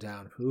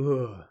Morgantown.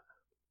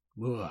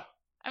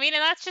 I mean,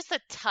 and that's just a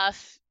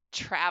tough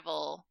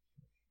travel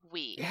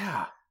week.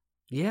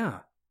 Yeah.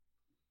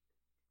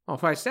 Well,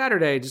 if I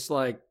Saturday,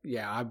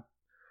 I'll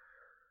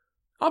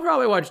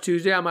probably watch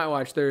Tuesday. I might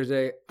watch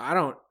Thursday. I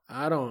don't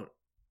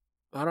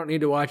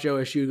need to watch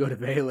OSU go to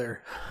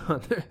Baylor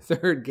on their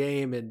 3rd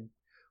game in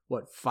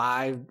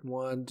 5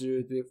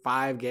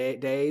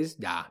 days?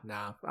 Nah,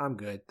 I'm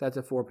good. That's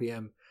at 4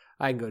 p.m.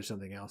 I can go to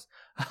something else.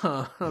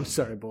 I'm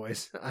sorry,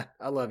 boys.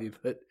 I love you,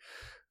 but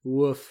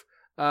woof.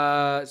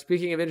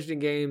 Speaking of interesting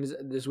games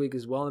this week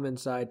as well on the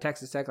men's side,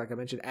 Texas Tech, like I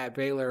mentioned, at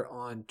Baylor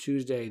on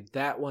Tuesday.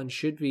 That one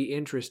should be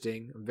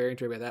interesting. I'm very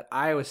intrigued by that.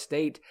 Iowa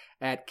State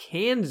at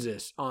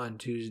Kansas on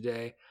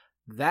Tuesday.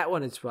 That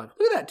one is fun.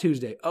 Look at that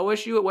Tuesday.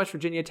 OSU at West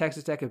Virginia,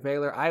 Texas Tech at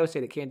Baylor, Iowa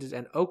State at Kansas,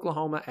 and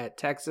Oklahoma at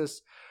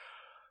Texas.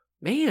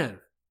 Man,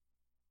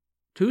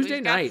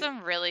 Tuesday night. We've got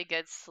some really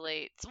good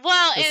slates.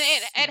 Well,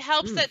 and it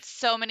helps that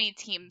so many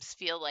teams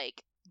feel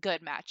like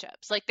good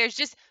matchups. Like, there's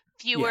just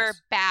fewer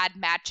Yes. bad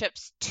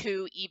matchups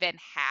to even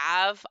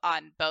have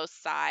on both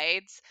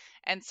sides.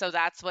 And so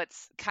that's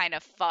what's kind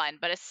of fun.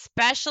 But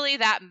especially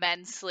that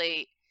men's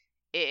slate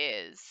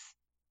is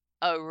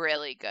a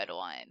really good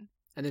one.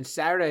 And then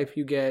Saturday, if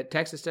you get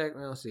Texas Tech,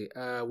 well, let's see,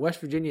 West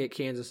Virginia at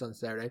Kansas on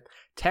Saturday,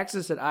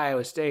 Texas at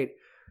Iowa State.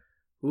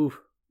 Ooh,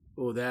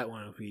 that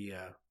one will be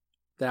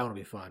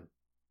fun.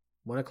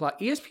 1:00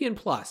 ESPN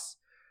Plus.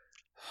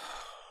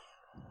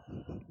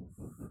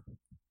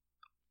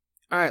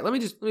 All right, let me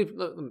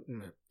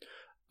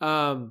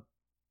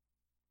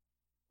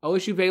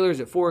OSU Baylor is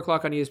at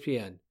 4:00 on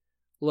ESPN.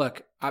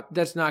 Look,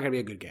 that's not going to be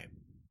a good game.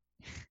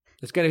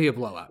 It's going to be a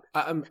blowout.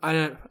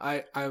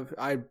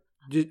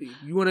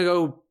 You want to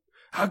go?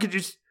 How could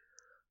you?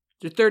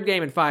 The third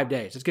game in 5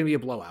 days. It's going to be a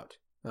blowout.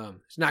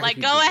 It's not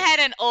Like, go ahead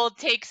and old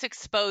takes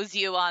expose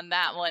you on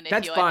that one if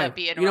That's you fine. end up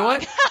being You know wrong.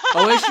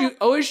 what?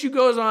 OSU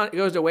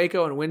goes to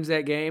Waco and wins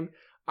that game.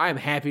 I am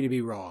happy to be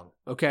wrong.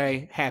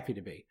 Okay, happy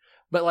to be.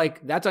 But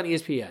like that's on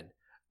ESPN.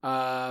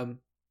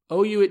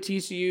 OU at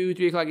TCU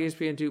 3:00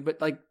 ESPN 2.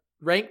 But like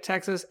ranked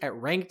Texas at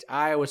ranked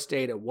Iowa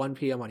State at 1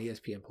 p.m. on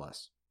ESPN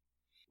Plus.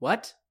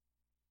 What?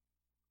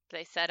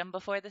 They set them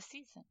before the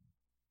season.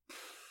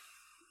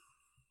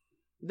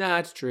 No,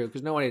 that's true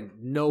because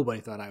nobody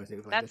thought Iowa State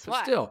was like That's this. But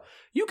why. still,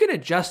 you can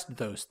adjust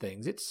those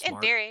things. It's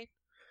smart. In theory.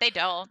 They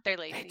don't. They're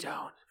lazy. They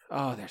don't.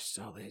 Oh, they're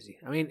so lazy.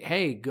 I mean,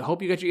 hey,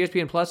 hope you got your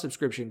ESPN Plus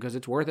subscription because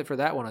it's worth it for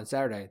that one on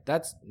Saturday.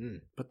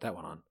 Put that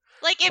one on.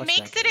 Like, it Watch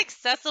makes that it game.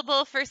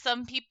 accessible for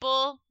some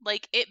people.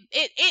 Like, it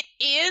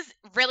is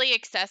really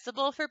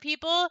accessible for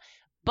people,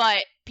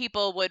 but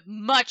people would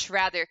much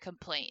rather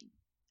complain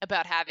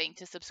about having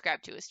to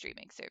subscribe to a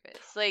streaming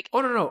service. Like,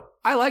 Oh no,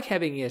 I like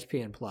having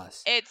ESPN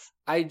Plus. it's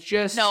I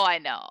just no, I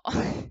know.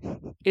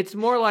 It's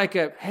more like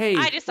a hey.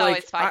 I just like,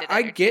 always find it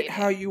I get entertaining.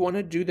 how you want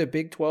to do the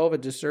Big 12 a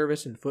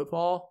disservice in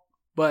football,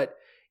 but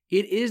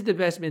it is the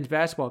best men's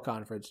basketball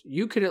conference.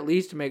 You could at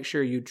least make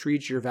sure you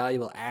treat your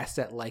valuable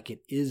asset like it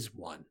is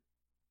one.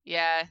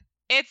 Yeah.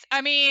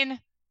 I mean,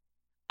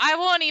 I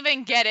won't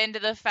even get into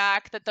the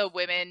fact that the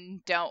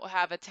women don't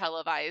have a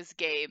televised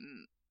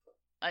game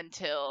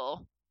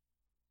until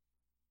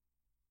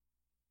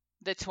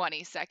the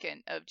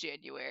 22nd of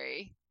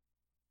January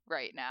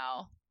right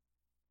now.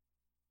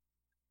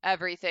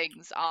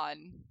 Everything's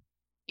on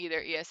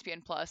either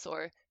ESPN Plus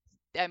or,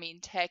 I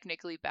mean,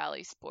 technically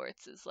Bally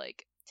Sports is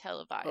like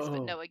televised,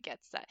 but no one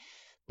gets that.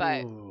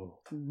 But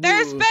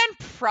there's been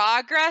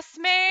progress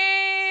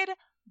made,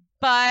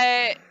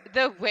 but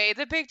the way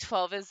the Big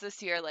 12 is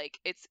this year, like,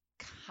 it's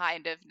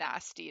kind of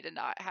nasty to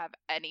not have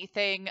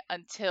anything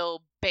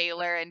until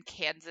Baylor and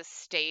Kansas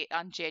State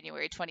on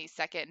January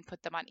 22nd and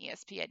put them on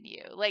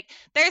ESPNU. Like,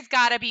 there's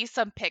got to be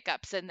some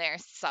pickups in there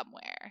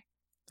somewhere.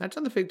 That's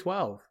on the Big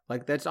 12.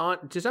 Like that's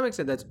on to some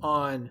extent. That's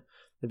on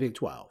the Big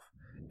 12,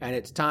 and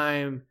it's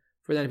time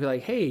for them to be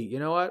like, hey, you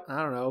know what?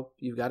 I don't know.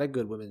 You've got a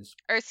good women's.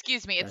 Or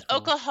excuse me, it's Basketball.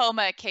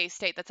 Oklahoma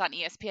K-State that's on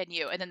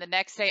ESPNU, and then the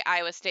next day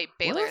Iowa State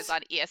Baylor is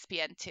on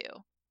ESPN2.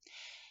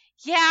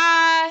 Yeah,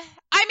 I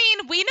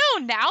mean, we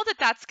know now that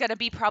that's going to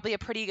be probably a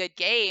pretty good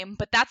game,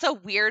 but that's a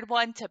weird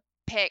one to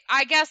pick.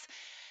 I guess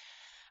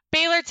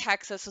Baylor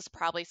Texas was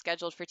probably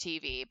scheduled for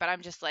TV, but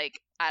I'm just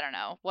like, I don't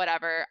know,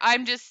 whatever.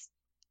 I'm just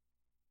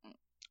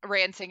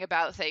ranting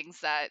about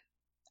things that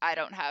I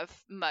don't have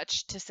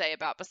much to say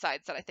about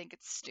besides that I think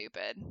it's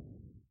stupid.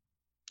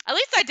 At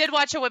least I did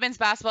watch a women's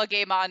basketball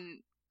game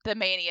on the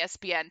main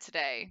ESPN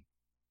today.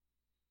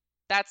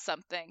 That's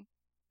something.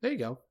 There you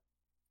go.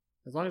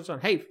 As long as it's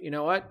on. Hey, you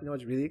know what? You know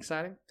what's really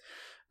exciting?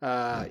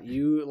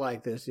 You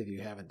like this if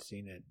you haven't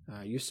seen it.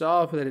 You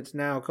saw that it's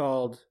now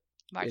called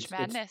March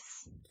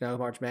Madness. It's now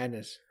March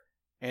Madness,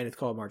 and it's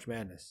called March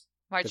Madness.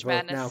 March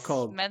They're both Madness. now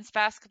called men's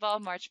basketball,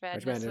 March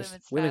March Madness,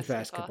 Madness, women's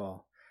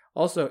basketball.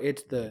 Also,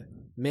 it's the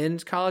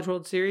Men's College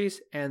World Series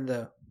and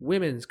the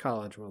Women's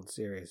College World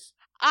Series.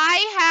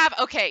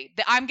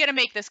 I'm going to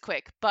make this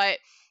quick, but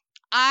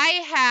I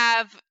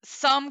have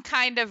some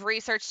kind of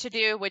research to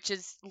do, which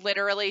is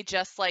literally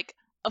just like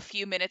a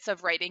few minutes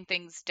of writing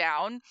things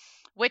down,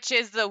 which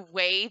is the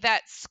way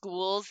that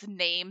schools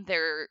name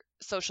their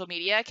social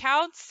media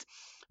accounts,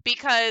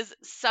 because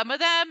some of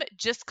them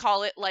just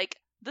call it like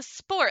the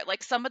sport.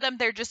 Like some of them,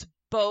 they're just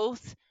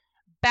both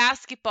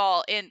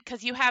basketball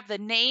because you have the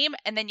name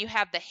and then you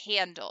have the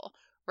handle,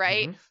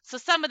 right? Mhm. So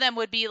some of them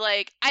would be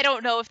like, I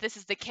don't know if this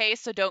is the case,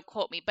 so don't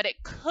quote me, but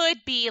it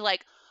could be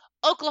like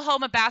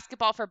Oklahoma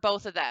basketball for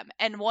both of them.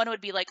 And one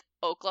would be like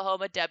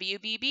Oklahoma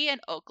WBB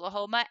and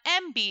Oklahoma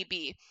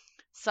MBB.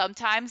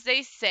 Sometimes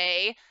they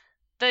say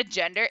the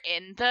gender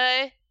in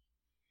the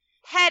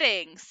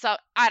heading. So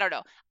I don't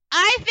know.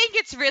 I think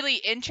it's really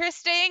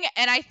interesting,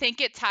 and I think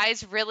it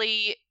ties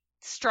really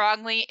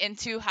strongly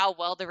into how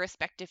well the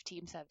respective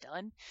teams have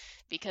done,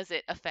 because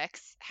it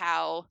affects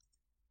how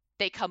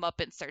they come up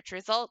in search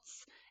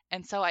results.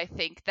 And so I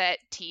think that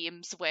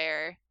teams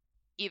where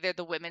either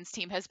the women's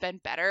team has been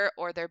better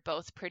or they're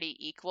both pretty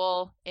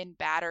equal in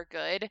bad or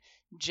good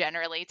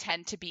generally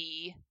tend to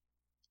be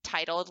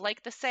titled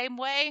like the same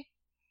way.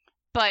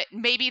 But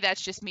maybe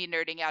that's just me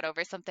nerding out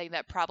over something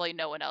that probably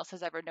no one else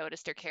has ever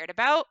noticed or cared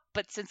about.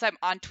 But since I'm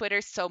on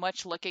Twitter so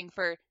much looking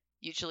for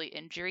usually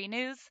injury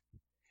news,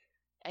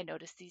 I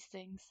notice these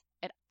things,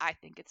 and I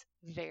think it's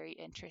very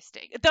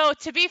interesting. Though,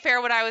 to be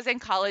fair, when I was in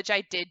college,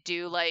 I did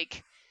do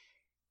like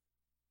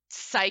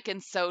psych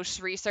and soc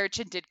research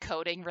and did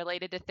coding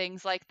related to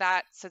things like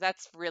that. So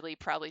that's really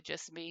probably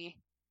just me.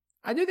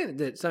 I do think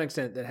that to some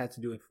extent that has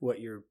to do with what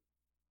your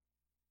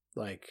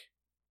like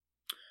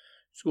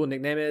school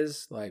nickname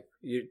is. Like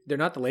they're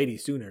not the Lady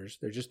Sooners,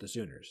 they're just the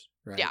Sooners,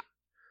 right? Yeah.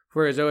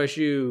 Whereas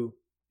OSU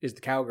is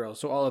the Cowgirls,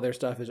 so all of their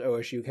stuff is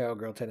OSU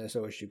Cowgirl tennis,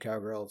 OSU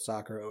Cowgirl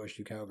soccer,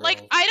 OSU Cowgirl.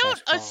 Like, I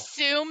don't basketball.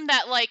 assume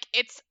that like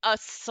it's a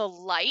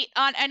slight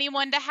on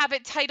anyone to have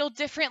it titled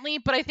differently,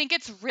 but I think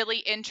it's really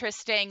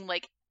interesting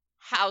like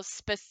how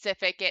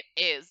specific it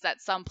is,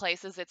 that some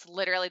places it's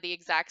literally the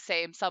exact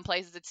same, some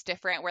places it's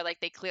different, where like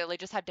they clearly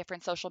just have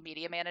different social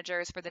media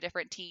managers for the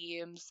different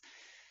teams.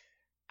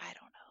 I don't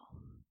know.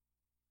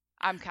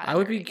 I'm kind of. I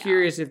would be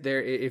curious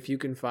if you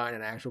can find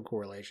an actual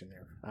correlation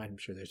there. I'm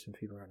sure there's some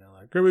people right now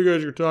like, "Come, you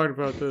guys are talking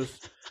about this."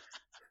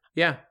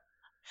 Yeah.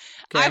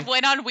 Okay. I've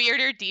went on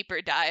weirder,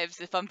 deeper dives,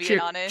 if I'm being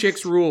honest.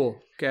 Chicks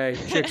rule. Okay,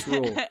 chicks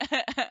rule.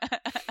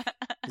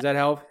 Does that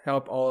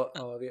help all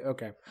of you?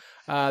 Okay.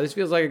 This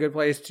feels like a good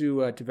place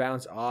to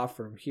bounce off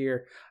from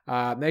here.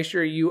 Make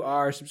sure you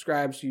are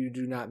subscribed so you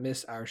do not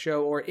miss our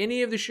show or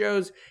any of the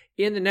shows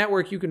in the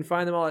network. You can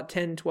find them all at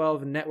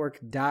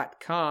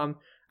 1012network.com.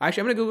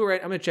 Actually, I'm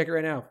going to check it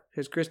right now.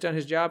 Has Chris done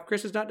his job?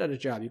 Chris has not done his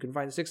job. You can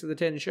find 6 of the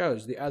 10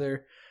 shows. The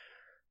other,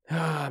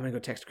 I'm going to go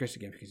text Chris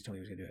again because he told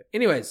me he was going to do it.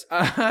 Anyways,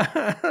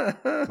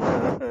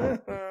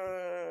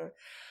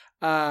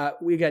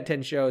 we got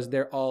 10 shows.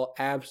 They're all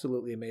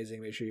absolutely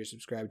amazing. Make sure you're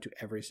subscribed to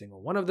every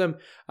single one of them.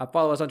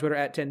 Follow us on Twitter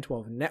at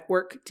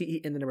 1012network,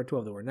 TEN the number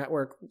 12, the word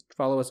network.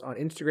 Follow us on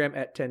Instagram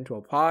at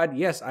 1012pod.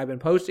 Yes, I've been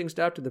posting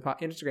stuff to the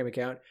Instagram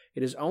account.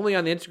 It is only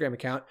on the Instagram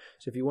account.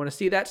 So if you want to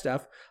see that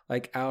stuff,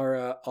 like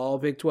our all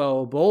Big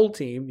 12 bowl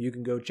team, you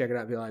can go check it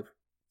out and be like,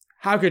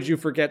 how could you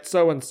forget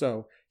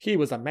so-and-so? He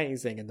was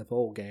amazing in the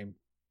bowl game.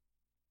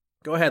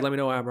 Go ahead. Let me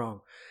know why I'm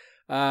wrong.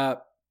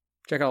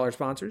 Check out our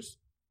sponsors.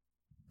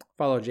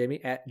 Follow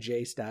Jamie at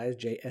JSteyz,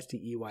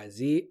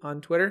 JSTEYZ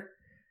on Twitter.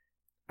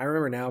 I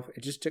remember now,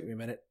 it just took me a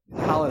minute.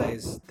 The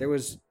holidays, there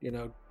was,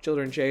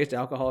 children chased,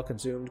 alcohol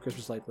consumed,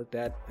 Christmas lights looked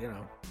at,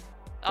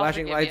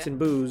 flashing lights and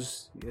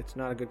booze. It's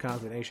not a good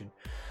combination.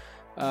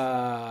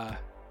 Yeah.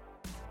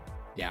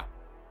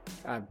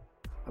 I'm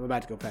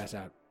about to go pass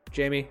out.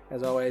 Jamie,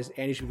 as always,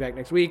 Andy should be back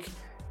next week.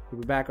 We'll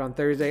be back on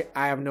Thursday.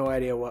 I have no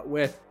idea what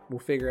with. We'll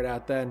figure it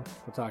out then.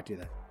 We'll talk to you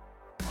then.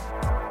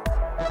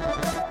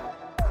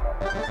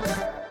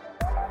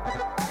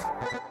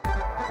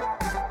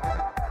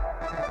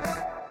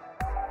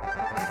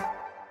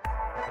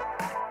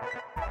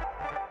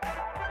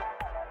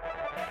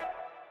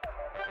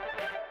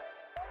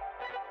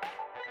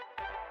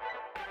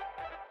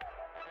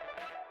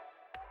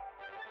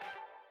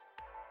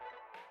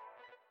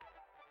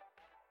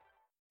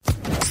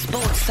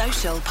 Sports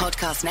Social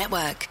Podcast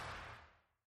Network.